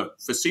this in a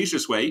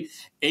facetious way.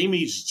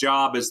 Amy's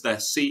job as the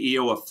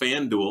CEO of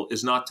FanDuel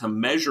is not to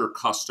measure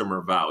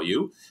customer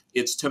value.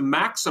 It's to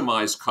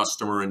maximize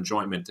customer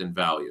enjoyment and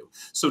value.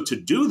 So to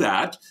do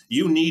that,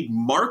 you need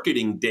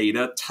marketing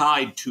data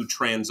tied to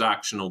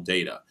transactional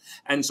data.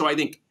 And so I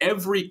think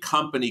every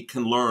company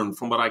can learn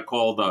from what I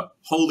call the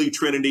holy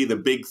trinity, the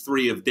big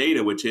three of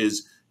data, which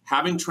is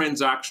having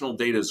transactional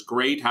data is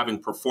great, having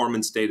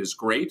performance data is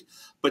great,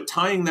 but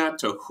tying that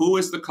to who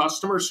is the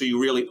customer so you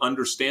really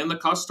understand the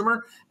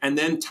customer, and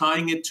then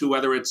tying it to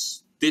whether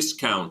it's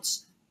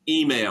discounts,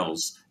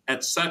 emails,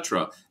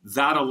 etc.,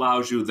 that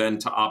allows you then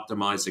to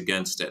optimize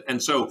against it.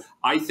 And so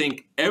I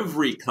think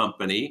every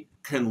company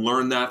can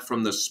learn that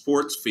from the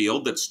sports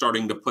field that's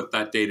starting to put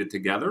that data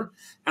together.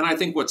 And I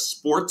think what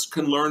sports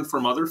can learn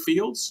from other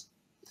fields,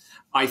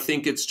 I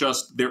think it's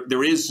just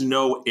there is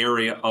no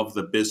area of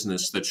the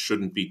business that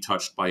shouldn't be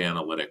touched by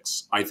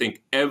analytics. I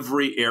think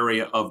every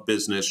area of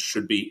business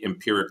should be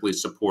empirically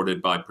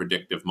supported by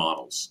predictive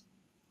models.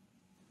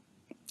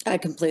 I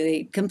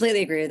completely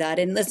agree with that.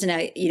 And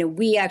listen,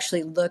 we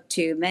actually look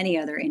to many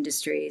other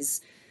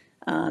industries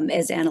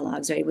as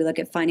analogs, right? We look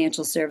at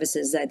financial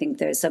services. I think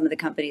there's some of the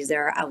companies that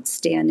are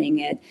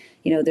outstanding at,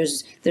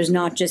 there's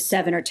not just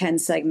 7 or 10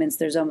 segments.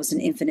 There's almost an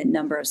infinite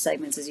number of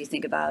segments as you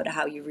think about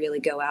how you really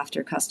go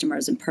after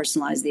customers and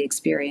personalize the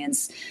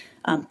experience.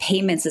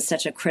 Payments is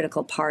such a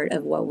critical part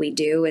of what we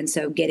do. And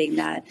so getting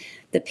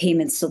the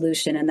payment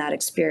solution and that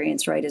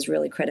experience right is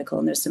really critical.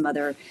 And there's some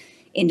other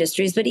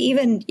industries, but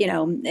even,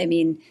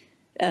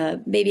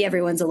 maybe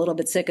everyone's a little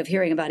bit sick of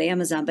hearing about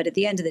Amazon, but at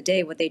the end of the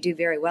day, what they do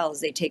very well is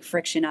they take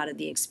friction out of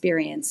the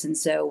experience. And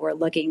so we're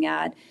looking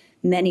at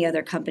many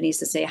other companies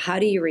to say, how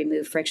do you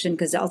remove friction?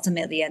 Because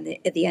ultimately,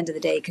 at the end of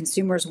the day,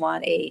 consumers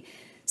want a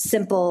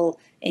simple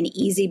and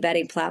easy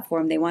betting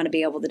platform. They want to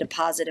be able to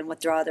deposit and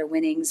withdraw their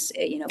winnings,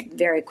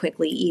 very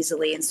quickly,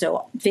 easily. And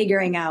so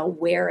figuring out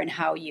where and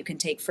how you can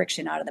take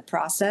friction out of the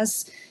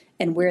process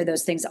and where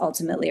those things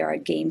ultimately are a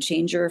game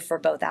changer for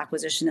both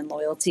acquisition and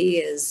loyalty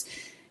is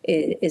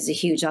a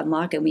huge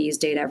unlock, and we use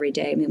data every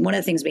day. I mean, one of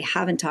the things we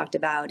haven't talked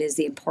about is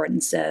the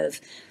importance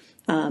of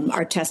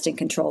our test and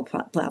control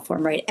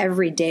platform, right?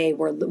 Every day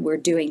we're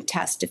doing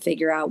tests to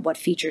figure out what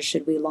features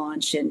should we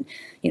launch and,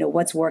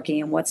 what's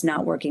working and what's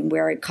not working,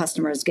 where a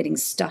customer is getting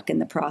stuck in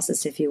the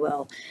process, if you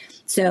will.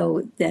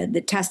 So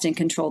the test and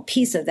control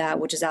piece of that,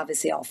 which is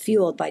obviously all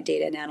fueled by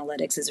data and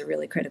analytics, is a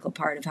really critical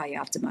part of how you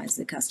optimize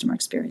the customer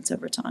experience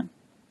over time.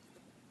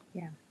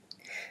 Yeah.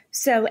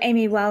 So,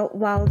 Amy,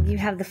 while you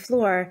have the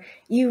floor,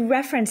 you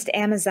referenced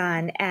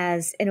Amazon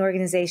as an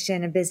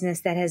organization, a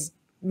business that has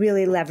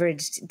really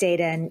leveraged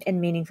data in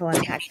meaningful,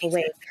 impactful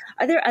ways.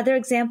 Are there other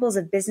examples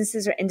of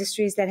businesses or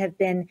industries that have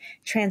been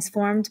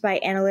transformed by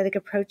analytic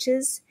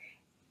approaches?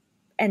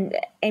 And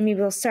Amy,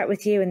 we'll start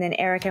with you. And then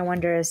Eric, I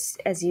wonder,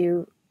 as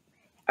you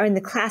are in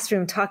the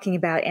classroom talking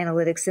about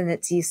analytics and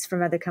its use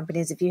from other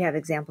companies, if you have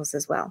examples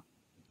as well.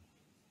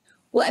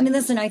 Well, I mean,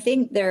 listen, I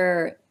think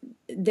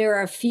there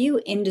are a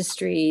few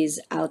industries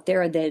out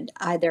there that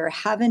either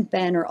haven't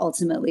been or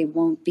ultimately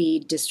won't be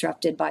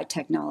disrupted by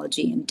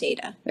technology and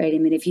data, right? I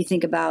mean, if you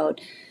think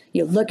about,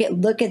 look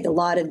at a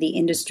lot of the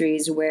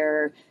industries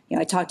where,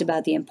 I talked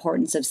about the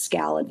importance of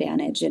scale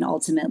advantage, and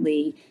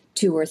ultimately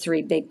 2 or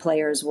 3 big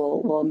players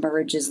will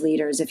emerge as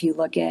leaders. If you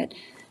look at,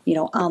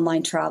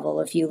 online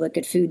travel, if you look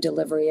at food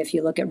delivery, if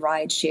you look at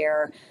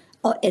rideshare,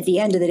 at the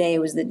end of the day, it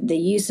was the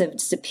use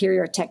of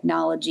superior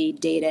technology,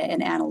 data,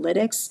 and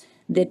analytics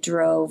that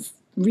drove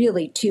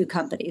really 2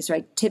 companies,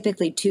 right?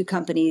 Typically 2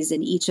 companies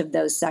in each of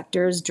those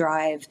sectors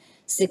drive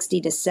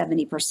 60 to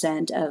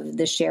 70% of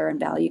the share and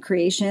value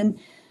creation.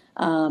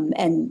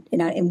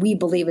 And we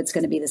believe it's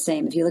going to be the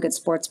same. If you look at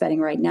sports betting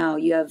right now,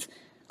 you have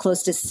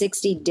close to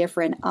 60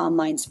 different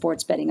online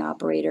sports betting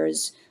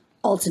operators.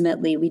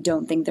 Ultimately, we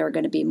don't think there are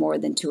going to be more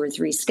than 2 or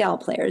 3 scale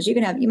players. You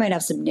might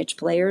have some niche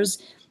players,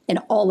 and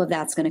all of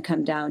that's going to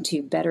come down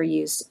to better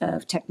use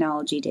of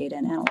technology, data,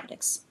 and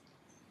analytics.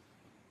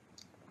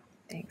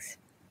 Thanks.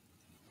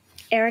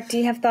 Eric, do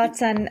you have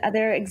thoughts on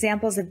other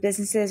examples of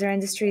businesses or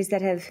industries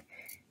that have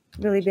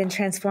really been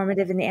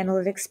transformative in the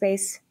analytics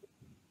space?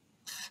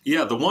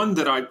 Yeah, the one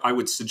that I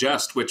would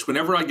suggest, which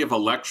whenever I give a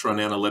lecture on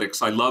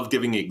analytics, I love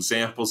giving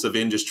examples of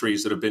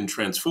industries that have been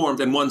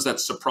transformed and ones that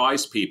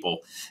surprise people.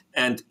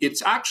 And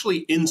it's actually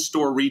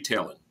in-store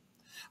retailing.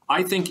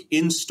 I think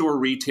in-store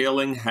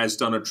retailing has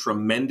done a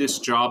tremendous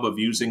job of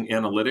using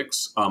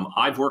analytics.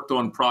 I've worked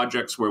on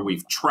projects where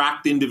we've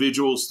tracked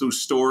individuals through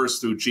stores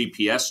through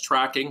GPS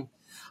tracking.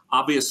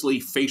 Obviously,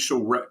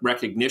 facial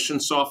recognition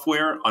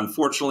software.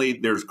 Unfortunately,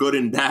 there's good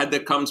and bad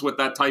that comes with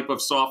that type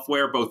of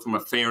software, both from a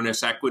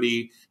fairness,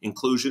 equity,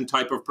 inclusion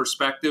type of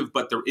perspective.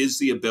 But there is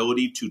the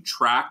ability to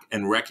track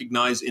and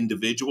recognize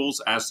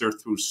individuals as they're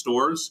through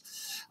stores.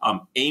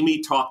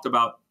 Amy talked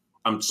about,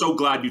 I'm so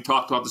glad you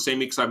talked about this,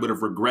 Amy, because I would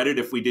have regretted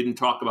if we didn't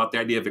talk about the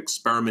idea of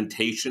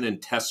experimentation and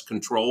test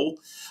control.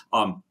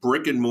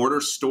 Brick and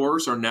mortar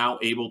stores are now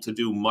able to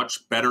do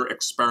much better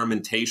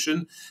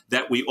experimentation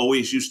that we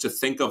always used to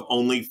think of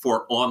only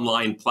for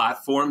online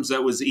platforms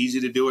that was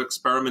easy to do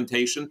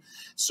experimentation.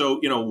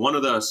 So, one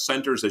of the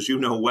centers, as you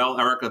know well,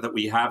 Erica, that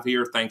we have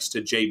here, thanks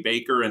to Jay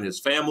Baker and his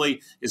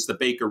family, is the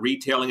Baker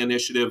Retailing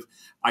Initiative.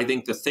 I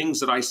think the things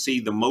that I see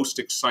the most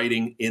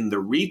exciting in the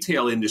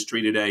retail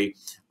industry today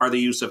are the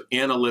use of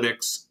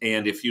analytics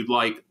and, if you'd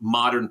like,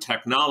 modern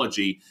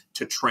technology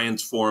to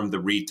transform the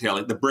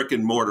brick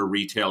and mortar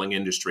retailing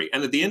industry.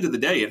 And at the end of the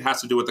day, it has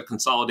to do with the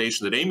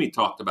consolidation that Amy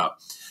talked about.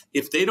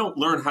 If they don't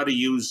learn how to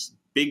use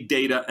big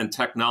data and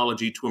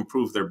technology to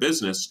improve their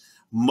business,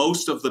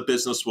 most of the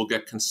business will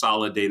get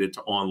consolidated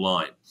to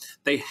online.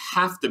 They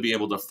have to be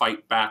able to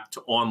fight back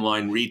to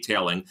online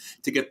retailing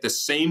to get the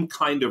same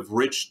kind of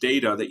rich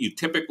data that you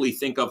typically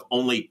think of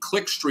only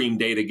clickstream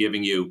data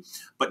giving you,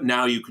 but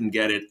now you can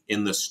get it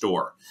in the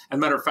store. As a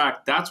matter of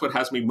fact, that's what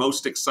has me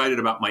most excited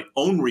about my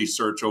own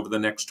research over the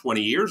next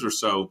 20 years or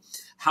so.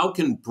 How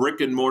can brick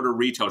and mortar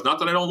retailers, not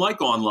that I don't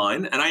like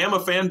online, and I am a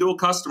FanDuel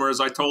customer,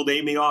 as I told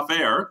Amy off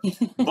air,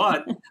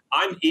 but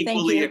I'm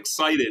equally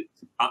excited.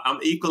 I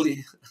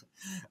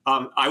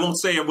won't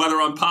say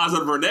whether I'm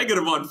positive or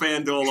negative on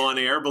FanDuel on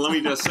air, but let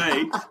me just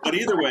say, but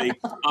either way,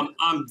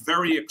 I'm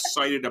very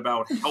excited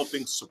about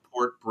helping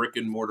support brick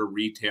and mortar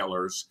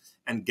retailers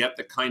and get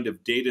the kind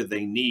of data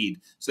they need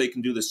so they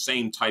can do the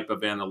same type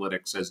of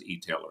analytics as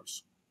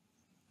e-tailers.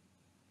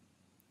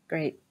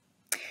 Great.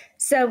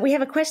 So we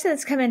have a question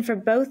that's come in for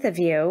both of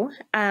you.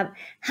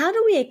 How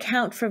do we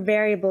account for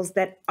variables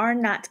that are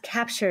not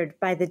captured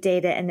by the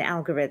data and the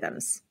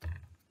algorithms?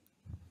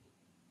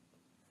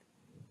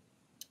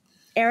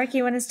 Eric,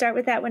 you want to start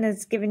with that one,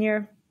 as given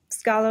your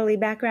scholarly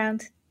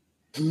background?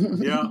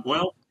 Yeah,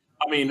 well,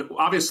 I mean,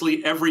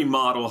 obviously every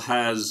model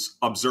has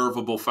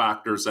observable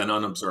factors and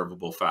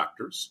unobservable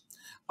factors.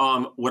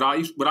 What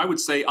I would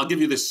say, I'll give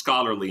you this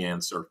scholarly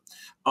answer.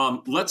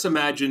 Let's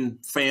imagine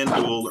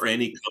FanDuel or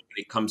any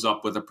company comes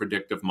up with a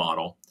predictive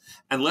model.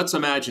 And let's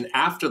imagine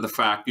after the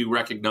fact, you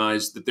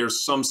recognize that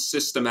there's some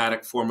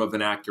systematic form of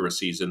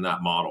inaccuracies in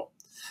that model.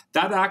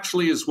 That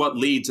actually is what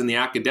leads in the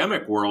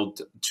academic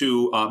world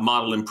to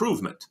model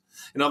improvement.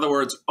 In other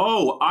words,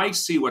 oh, I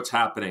see what's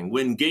happening.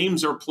 When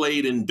games are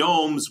played in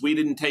domes, we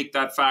didn't take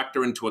that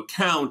factor into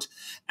account,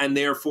 and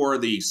therefore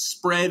the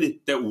spread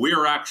that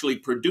we're actually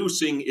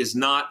producing is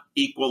not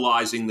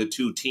equalizing the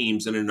 2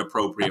 teams in an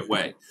appropriate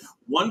way.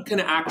 One can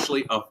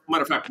actually,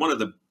 matter of fact, one of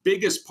the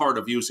biggest part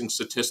of using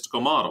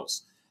statistical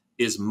models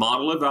is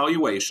model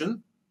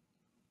evaluation,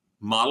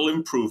 model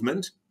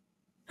improvement,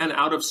 and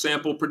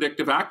out-of-sample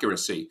predictive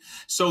accuracy.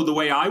 So the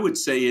way I would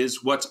say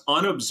is what's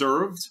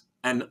unobserved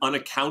and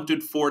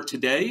unaccounted for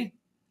today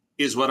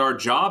is what our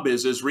job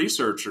is as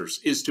researchers,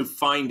 is to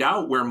find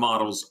out where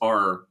models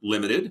are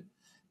limited,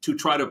 to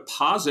try to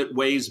posit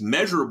ways,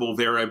 measurable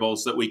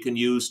variables that we can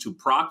use to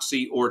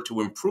proxy or to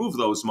improve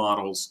those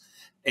models.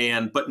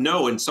 But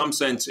no, in some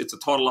sense, it's a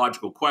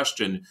tautological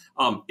question.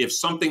 If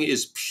something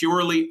is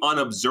purely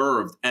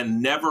unobserved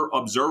and never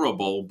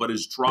observable, but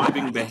is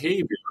driving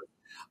behavior,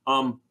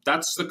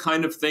 That's the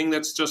kind of thing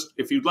that's just,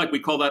 if you'd like, we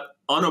call that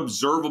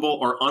unobservable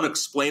or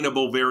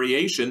unexplainable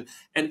variation,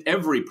 and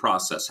every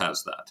process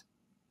has that.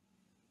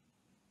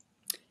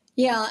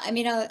 Yeah, I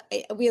mean,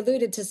 we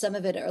alluded to some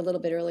of it a little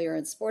bit earlier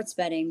in sports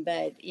betting,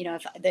 but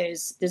if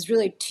there's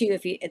really two.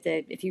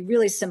 If you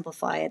really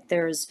simplify it,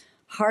 there's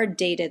hard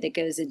data that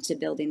goes into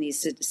building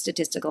these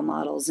statistical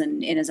models,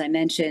 and as I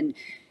mentioned,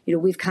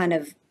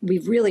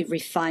 we've really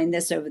refined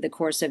this over the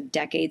course of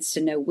decades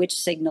to know which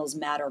signals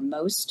matter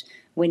most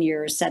when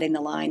you're setting the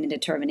line and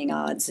determining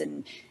odds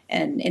and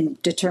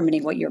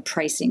determining what your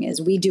pricing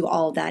is. We do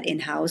all of that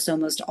in-house.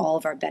 Almost all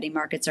of our betting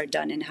markets are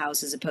done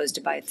in-house as opposed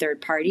to by a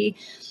third party,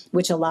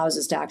 which allows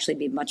us to actually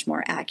be much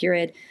more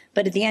accurate.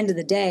 But at the end of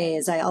the day,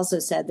 as I also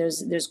said,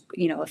 there's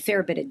a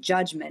fair bit of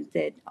judgment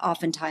that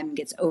oftentimes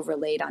gets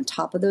overlaid on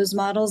top of those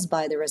models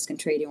by the risk and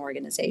trading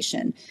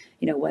organization.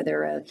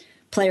 Whether a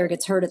player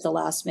gets hurt at the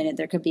last minute,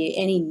 there could be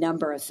any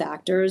number of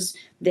factors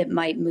that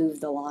might move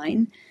the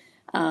line.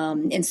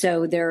 And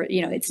so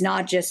it's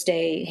not just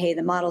hey,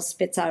 the model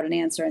spits out an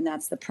answer and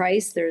that's the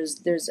price. There's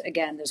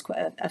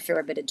quite a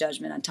fair bit of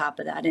judgment on top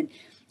of that. And,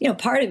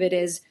 part of it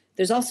is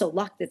there's also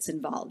luck that's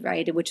involved,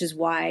 right? Which is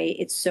why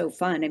it's so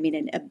fun. I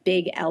mean, a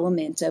big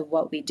element of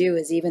what we do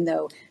is, even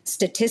though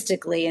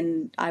statistically,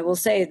 and I will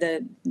say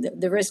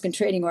the risk and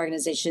trading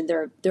organization,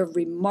 they're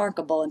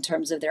remarkable in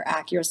terms of their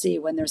accuracy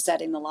when they're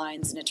setting the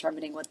lines and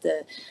determining what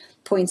the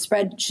point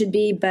spread should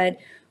be. But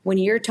when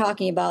you're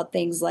talking about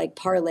things like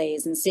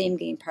parlays and same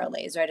game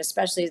parlays, right?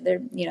 Especially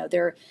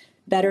they're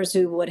bettors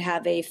who would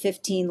have a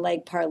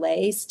 15-leg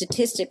parlay.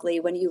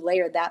 Statistically, when you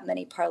layer that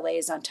many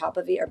parlays on top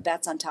of or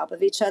bets on top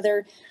of each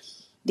other,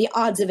 the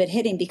odds of it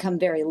hitting become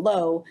very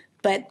low,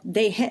 but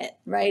they hit,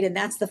 right? And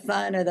that's the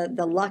fun, or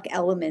the luck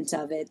element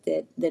of it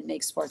that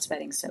makes sports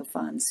betting so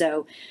fun.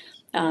 So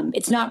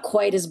it's not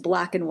quite as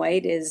black and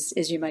white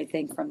as you might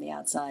think from the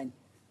outside.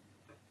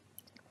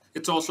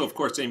 It's also, of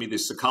course, Amy, the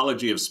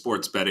psychology of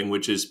sports betting,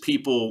 which is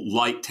people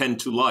tend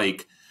to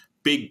like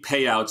big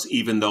payouts,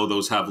 even though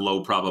those have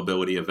low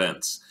probability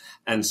events.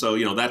 And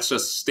so, that's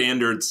just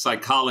standard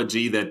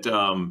psychology that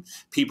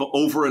people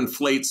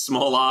overinflate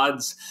small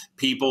odds.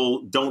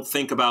 People don't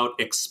think about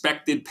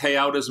expected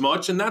payout as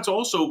much. And that's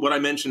also what I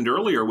mentioned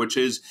earlier, which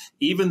is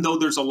even though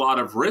there's a lot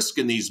of risk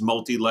in these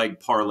multi-leg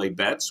parlay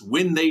bets,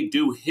 when they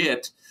do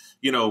hit,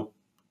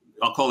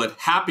 I'll call it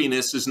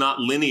happiness is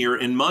not linear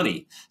in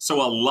money. So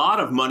a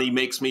lot of money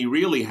makes me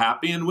really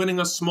happy, and winning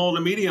a small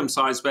to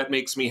medium-sized bet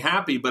makes me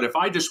happy. But if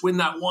I just win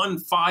that one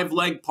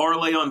 5-leg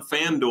parlay on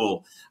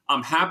FanDuel,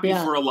 I'm happy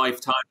for a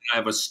lifetime. I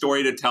have a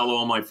story to tell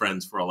all my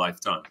friends for a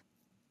lifetime.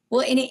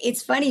 Well, and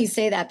it's funny you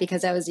say that,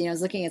 because I was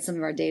looking at some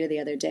of our data the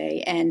other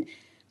day, and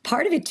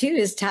part of it, too,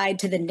 is tied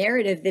to the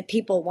narrative that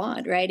people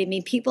want, right? I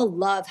mean, people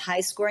love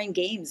high-scoring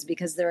games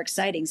because they're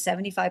exciting.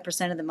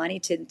 75% of the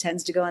money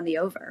tends to go on the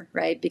over,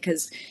 right?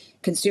 Because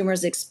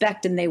consumers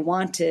expect and they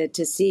want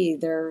to see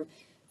their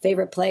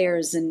favorite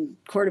players and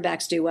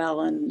quarterbacks do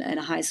well in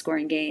a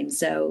high-scoring game.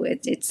 So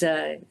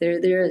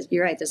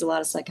you're right. There's a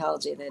lot of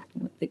psychology that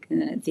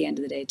at the end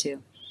of the day,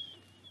 too.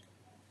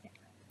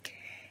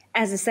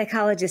 As a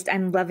psychologist,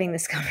 I'm loving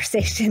this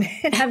conversation,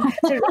 and I'm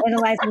sort of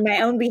analyzing my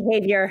own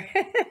behavior.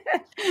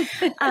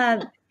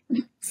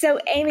 So,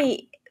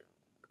 Amy,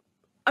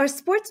 are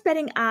sports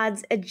betting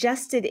odds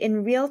adjusted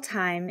in real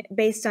time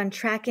based on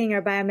tracking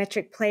or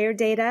biometric player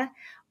data,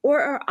 or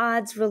are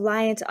odds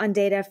reliant on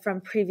data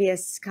from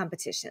previous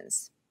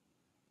competitions?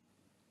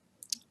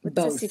 What's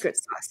Both. the secret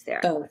sauce there?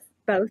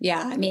 Both.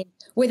 Yeah, I mean,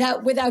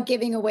 without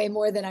giving away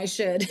more than I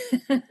should.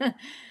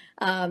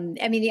 I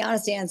mean, the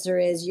honest answer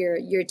is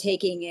you're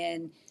taking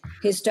in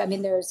history. I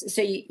mean,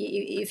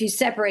 if you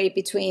separate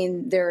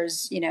between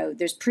there's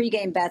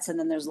pregame bets and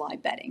then there's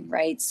live betting,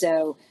 right?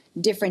 So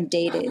different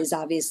data is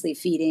obviously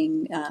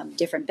feeding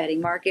different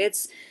betting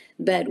markets.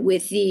 But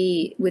with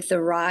the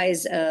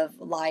rise of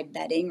live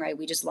betting, right?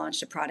 We just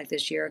launched a product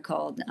this year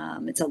called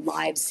it's a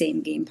live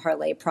same game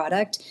parlay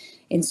product,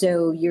 and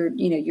so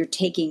you're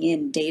taking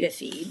in data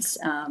feeds.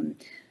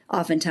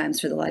 Oftentimes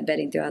for the live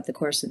betting throughout the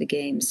course of the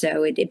game.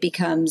 So it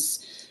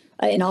becomes,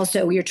 and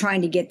also you're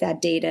trying to get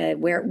that data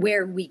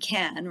where we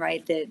can,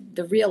 right?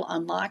 The real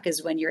unlock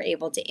is when you're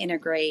able to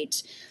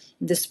integrate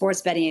the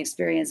sports betting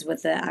experience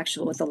with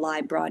the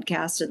live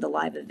broadcast or the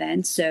live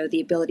event. So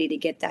the ability to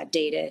get that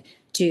data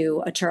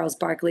to a Charles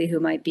Barkley who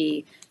might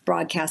be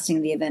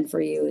broadcasting the event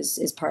for you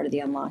is part of the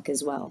unlock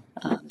as well.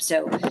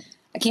 So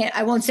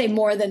I won't say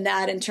more than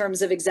that in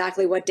terms of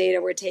exactly what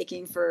data we're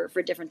taking for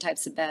different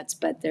types of bets,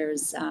 but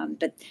there's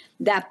but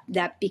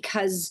that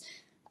because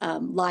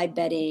live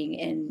betting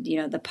and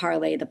the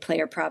parlay, the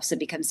player props have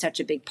become such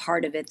a big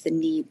part of it, the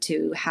need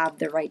to have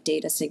the right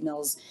data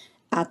signals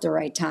at the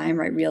right time,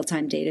 right,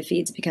 real-time data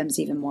feeds becomes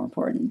even more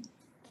important.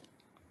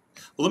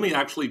 Let me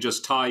actually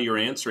just tie your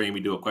answer, Amy,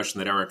 to a question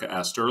that Erica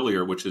asked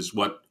earlier, which is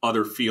what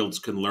other fields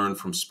can learn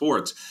from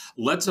sports.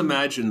 Let's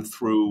imagine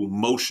through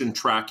motion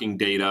tracking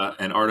data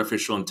and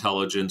artificial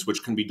intelligence,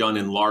 which can be done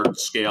in large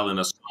scale in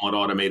a somewhat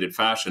automated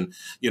fashion.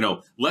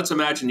 Let's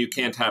imagine you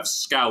can't have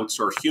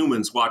scouts or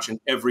humans watching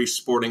every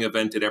sporting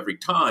event at every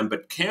time,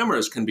 but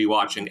cameras can be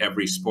watching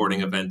every sporting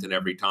event at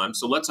every time.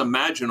 So let's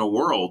imagine a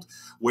world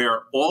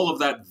where all of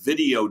that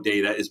video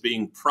data is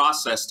being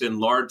processed in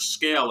large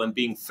scale and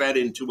being fed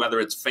into whether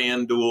it's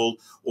FanDuel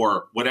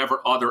or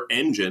whatever other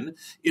engine.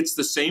 It's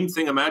the same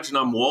thing. Imagine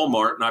I'm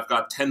Walmart and I've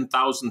got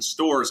 10,000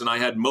 stores and I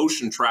had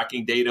motion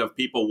tracking data of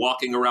people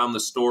walking around the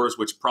stores,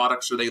 which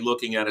products are they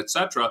looking at, et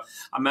cetera.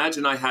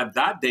 Imagine I had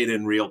that data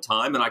in real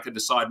time and I could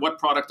decide what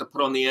product to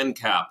put on the end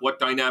cap, what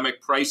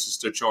dynamic prices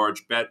to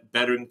charge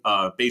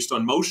based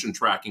on motion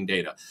tracking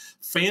data.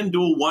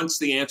 FanDuel wants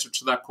the answer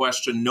to that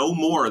question no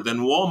more than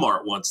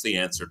Walmart wants the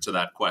answer to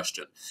that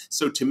question.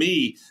 So to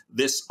me,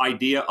 this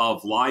idea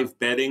of live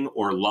betting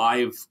or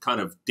live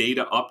kind of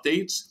data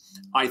updates,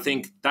 I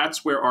think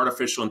that's where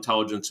artificial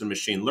intelligence and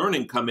machine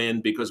learning come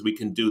in, because we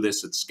can do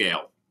this at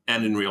scale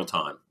and in real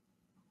time.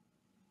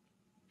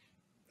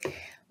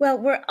 Well,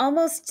 we're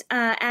almost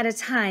out of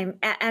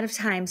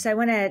time. So I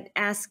want to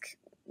ask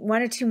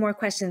one or two more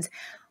questions.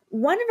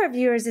 One of our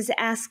viewers is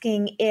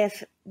asking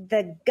if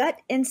the gut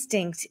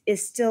instinct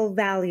is still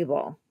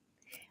valuable,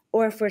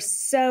 or if we're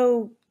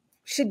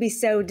should be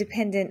so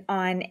dependent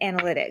on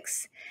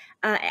analytics.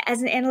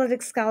 As an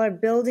analytics scholar,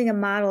 building a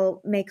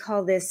model may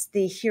call this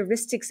the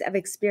heuristics of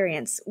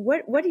experience.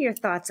 What are your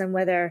thoughts on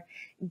whether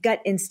gut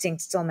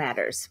instinct still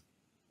matters?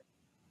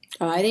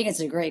 Oh, I think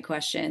it's a great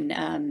question.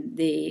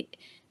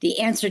 The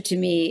answer to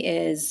me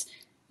is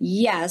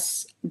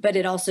yes, but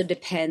it also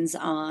depends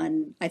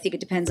on, I think it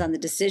depends on the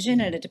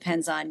decision and it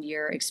depends on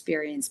your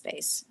experience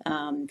base.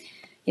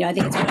 I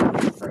think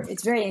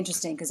it's very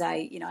interesting because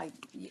I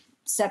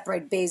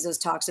separate.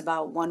 Bezos talks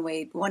about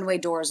one-way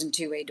doors and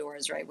two-way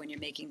doors, right? When you're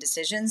making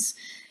decisions,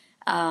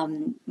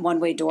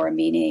 one-way door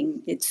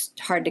meaning it's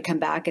hard to come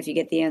back if you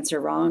get the answer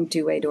wrong.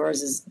 Two-way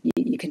doors is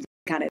you can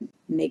kind of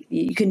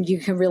you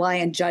can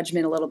rely on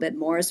judgment a little bit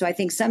more. So I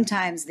think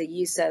sometimes the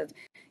use of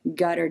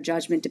gut or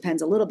judgment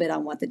depends a little bit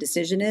on what the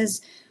decision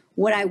is.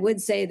 What I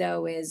would say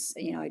though is,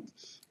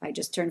 I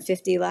just turned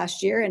 50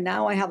 last year and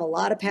now I have a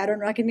lot of pattern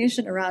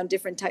recognition around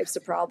different types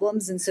of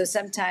problems. And so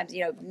sometimes,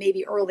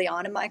 maybe early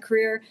on in my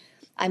career,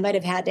 I might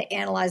have had to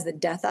analyze the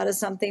death out of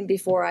something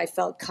before I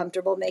felt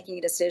comfortable making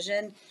a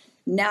decision.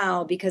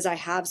 Now, because I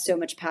have so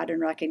much pattern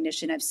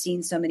recognition, I've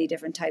seen so many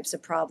different types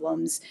of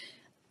problems.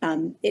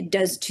 It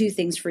does two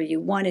things for you.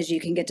 One is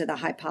you can get to the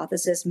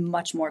hypothesis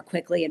much more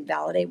quickly and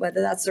validate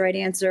whether that's the right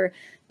answer.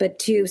 But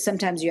two,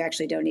 sometimes you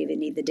actually don't even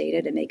need the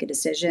data to make a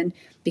decision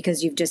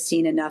because you've just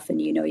seen enough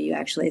and you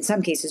actually, in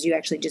some cases, you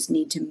actually just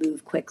need to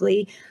move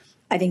quickly.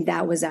 I think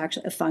that was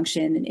actually a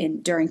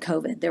function during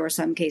COVID. There were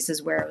some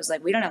cases where it was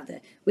like, we don't have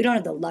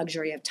the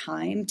luxury of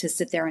time to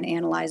sit there and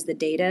analyze the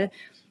data.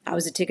 I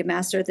was a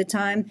Ticketmaster at the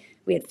time.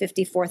 We had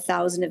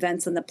 54,000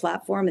 events on the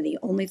platform, and the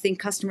only thing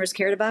customers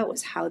cared about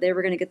was how they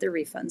were going to get their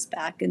refunds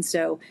back. And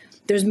so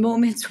there's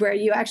moments where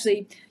you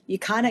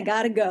kind of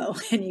got to go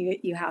and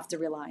you have to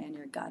rely on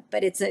your gut.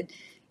 But it's a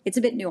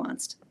bit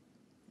nuanced.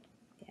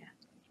 Yeah.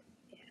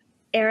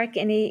 Eric,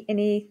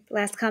 any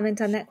last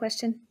comment on that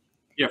question?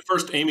 Yeah,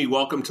 first, Amy,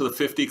 welcome to the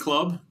 50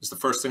 Club is the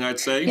first thing I'd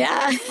say.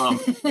 Yeah.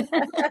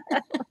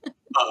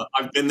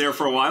 I've been there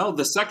for a while.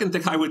 The second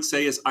thing I would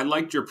say is I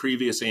liked your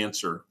previous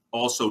answer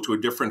also to a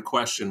different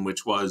question,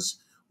 which was,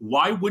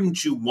 why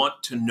wouldn't you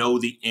want to know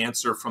the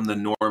answer from the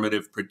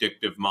normative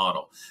predictive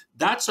model?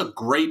 That's a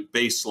great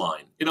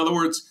baseline. In other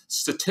words,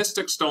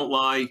 statistics don't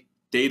lie,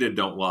 data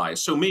don't lie.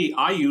 So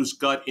I use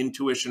gut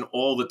intuition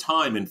all the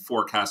time in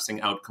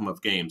forecasting outcome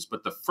of games.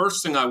 But the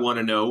first thing I want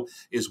to know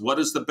is, what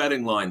does the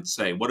betting line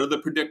say? What do the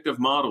predictive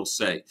models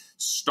say?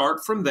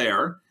 Start from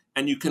there.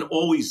 And you can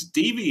always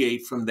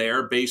deviate from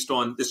there based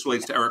on, this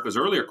relates to Erica's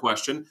earlier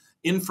question,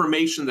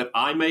 information that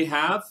I may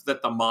have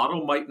that the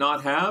model might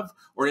not have,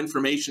 or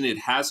information it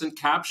hasn't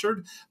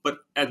captured. But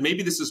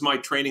maybe this is my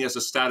training as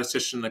a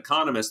statistician and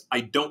economist,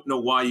 I don't know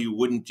why you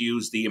wouldn't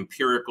use the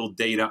empirical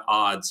data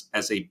odds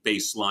as a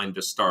baseline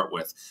to start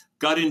with.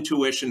 Gut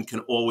intuition can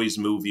always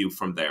move you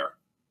from there.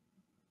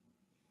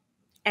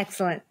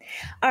 Excellent.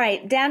 All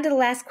right, down to the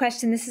last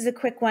question. This is a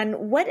quick one.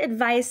 What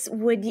advice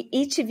would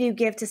each of you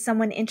give to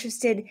someone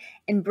interested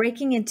in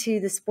breaking into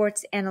the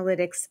sports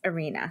analytics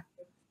arena?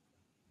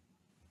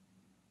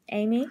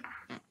 Amy?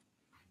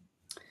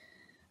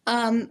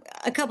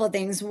 A couple of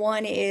things.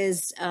 One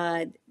is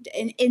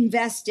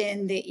invest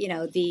in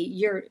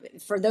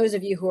for those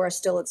of you who are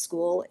still at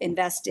school,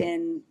 invest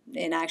in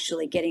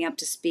actually getting up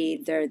to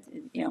speed.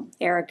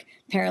 Eric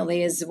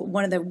apparently is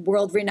one of the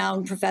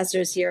world-renowned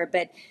professors here,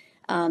 but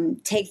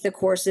take the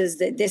courses.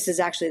 This is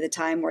actually the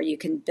time where you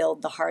can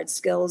build the hard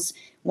skills.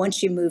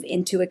 Once you move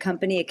into a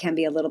company, it can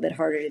be a little bit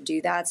harder to do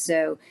that.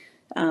 So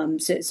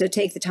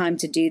take the time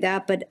to do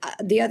that. But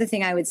the other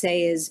thing I would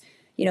say is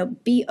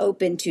be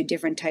open to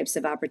different types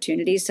of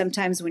opportunities.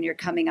 Sometimes when you're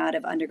coming out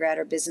of undergrad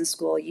or business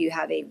school, you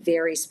have a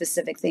very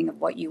specific thing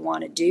of what you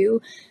want to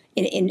do.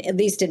 At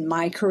least in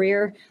my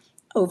career,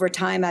 over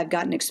time, I've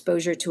gotten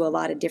exposure to a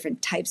lot of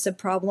different types of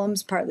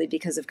problems, partly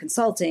because of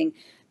consulting,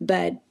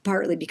 but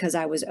partly because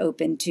I was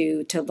open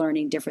to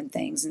learning different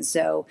things. And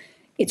so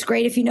it's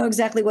great if you know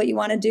exactly what you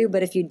want to do,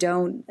 but if you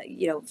don't,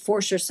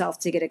 force yourself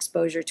to get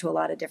exposure to a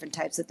lot of different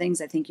types of things,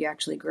 I think you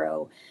actually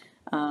grow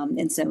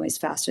in some ways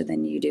faster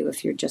than you do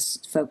if you're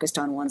just focused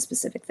on one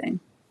specific thing.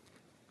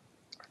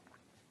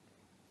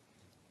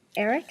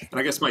 Eric? And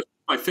I guess my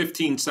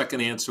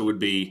 15-second answer would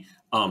be,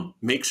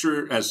 make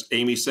sure, as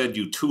Amy said,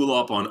 you tool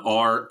up on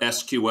R,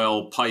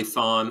 SQL,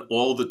 Python,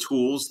 all the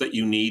tools that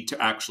you need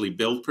to actually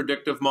build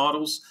predictive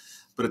models.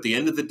 But at the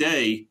end of the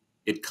day,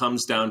 it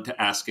comes down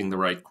to asking the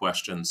right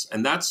questions.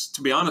 And that's,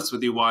 to be honest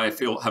with you, why I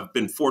have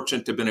been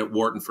fortunate to have been at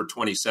Wharton for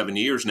 27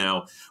 years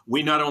now.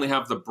 We not only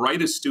have the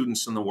brightest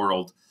students in the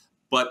world,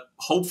 but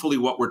hopefully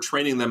what we're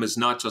training them is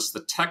not just the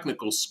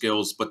technical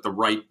skills, but the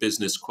right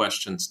business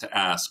questions to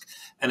ask.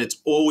 And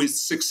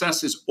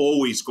success is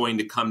always going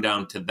to come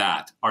down to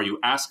that. Are you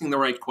asking the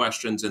right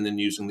questions and then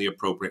using the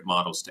appropriate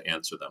models to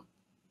answer them?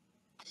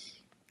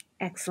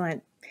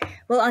 Excellent.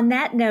 Well, on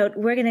that note,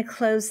 we're going to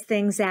close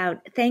things out.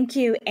 Thank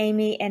you,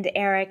 Amy and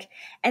Eric.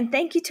 And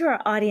thank you to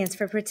our audience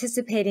for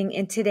participating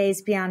in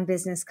today's Beyond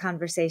Business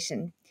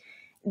conversation.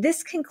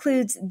 This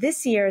concludes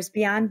this year's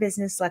Beyond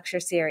Business lecture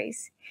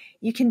series.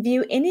 You can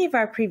view any of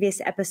our previous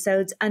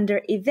episodes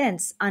under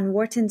events on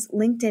Wharton's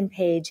LinkedIn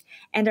page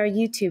and our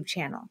YouTube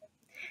channel.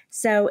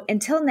 So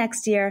until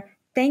next year,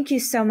 thank you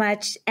so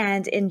much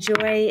and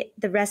enjoy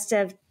the rest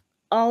of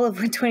all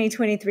of what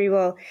 2023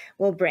 will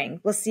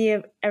bring. We'll see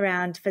you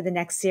around for the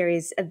next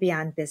series of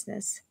Beyond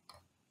Business.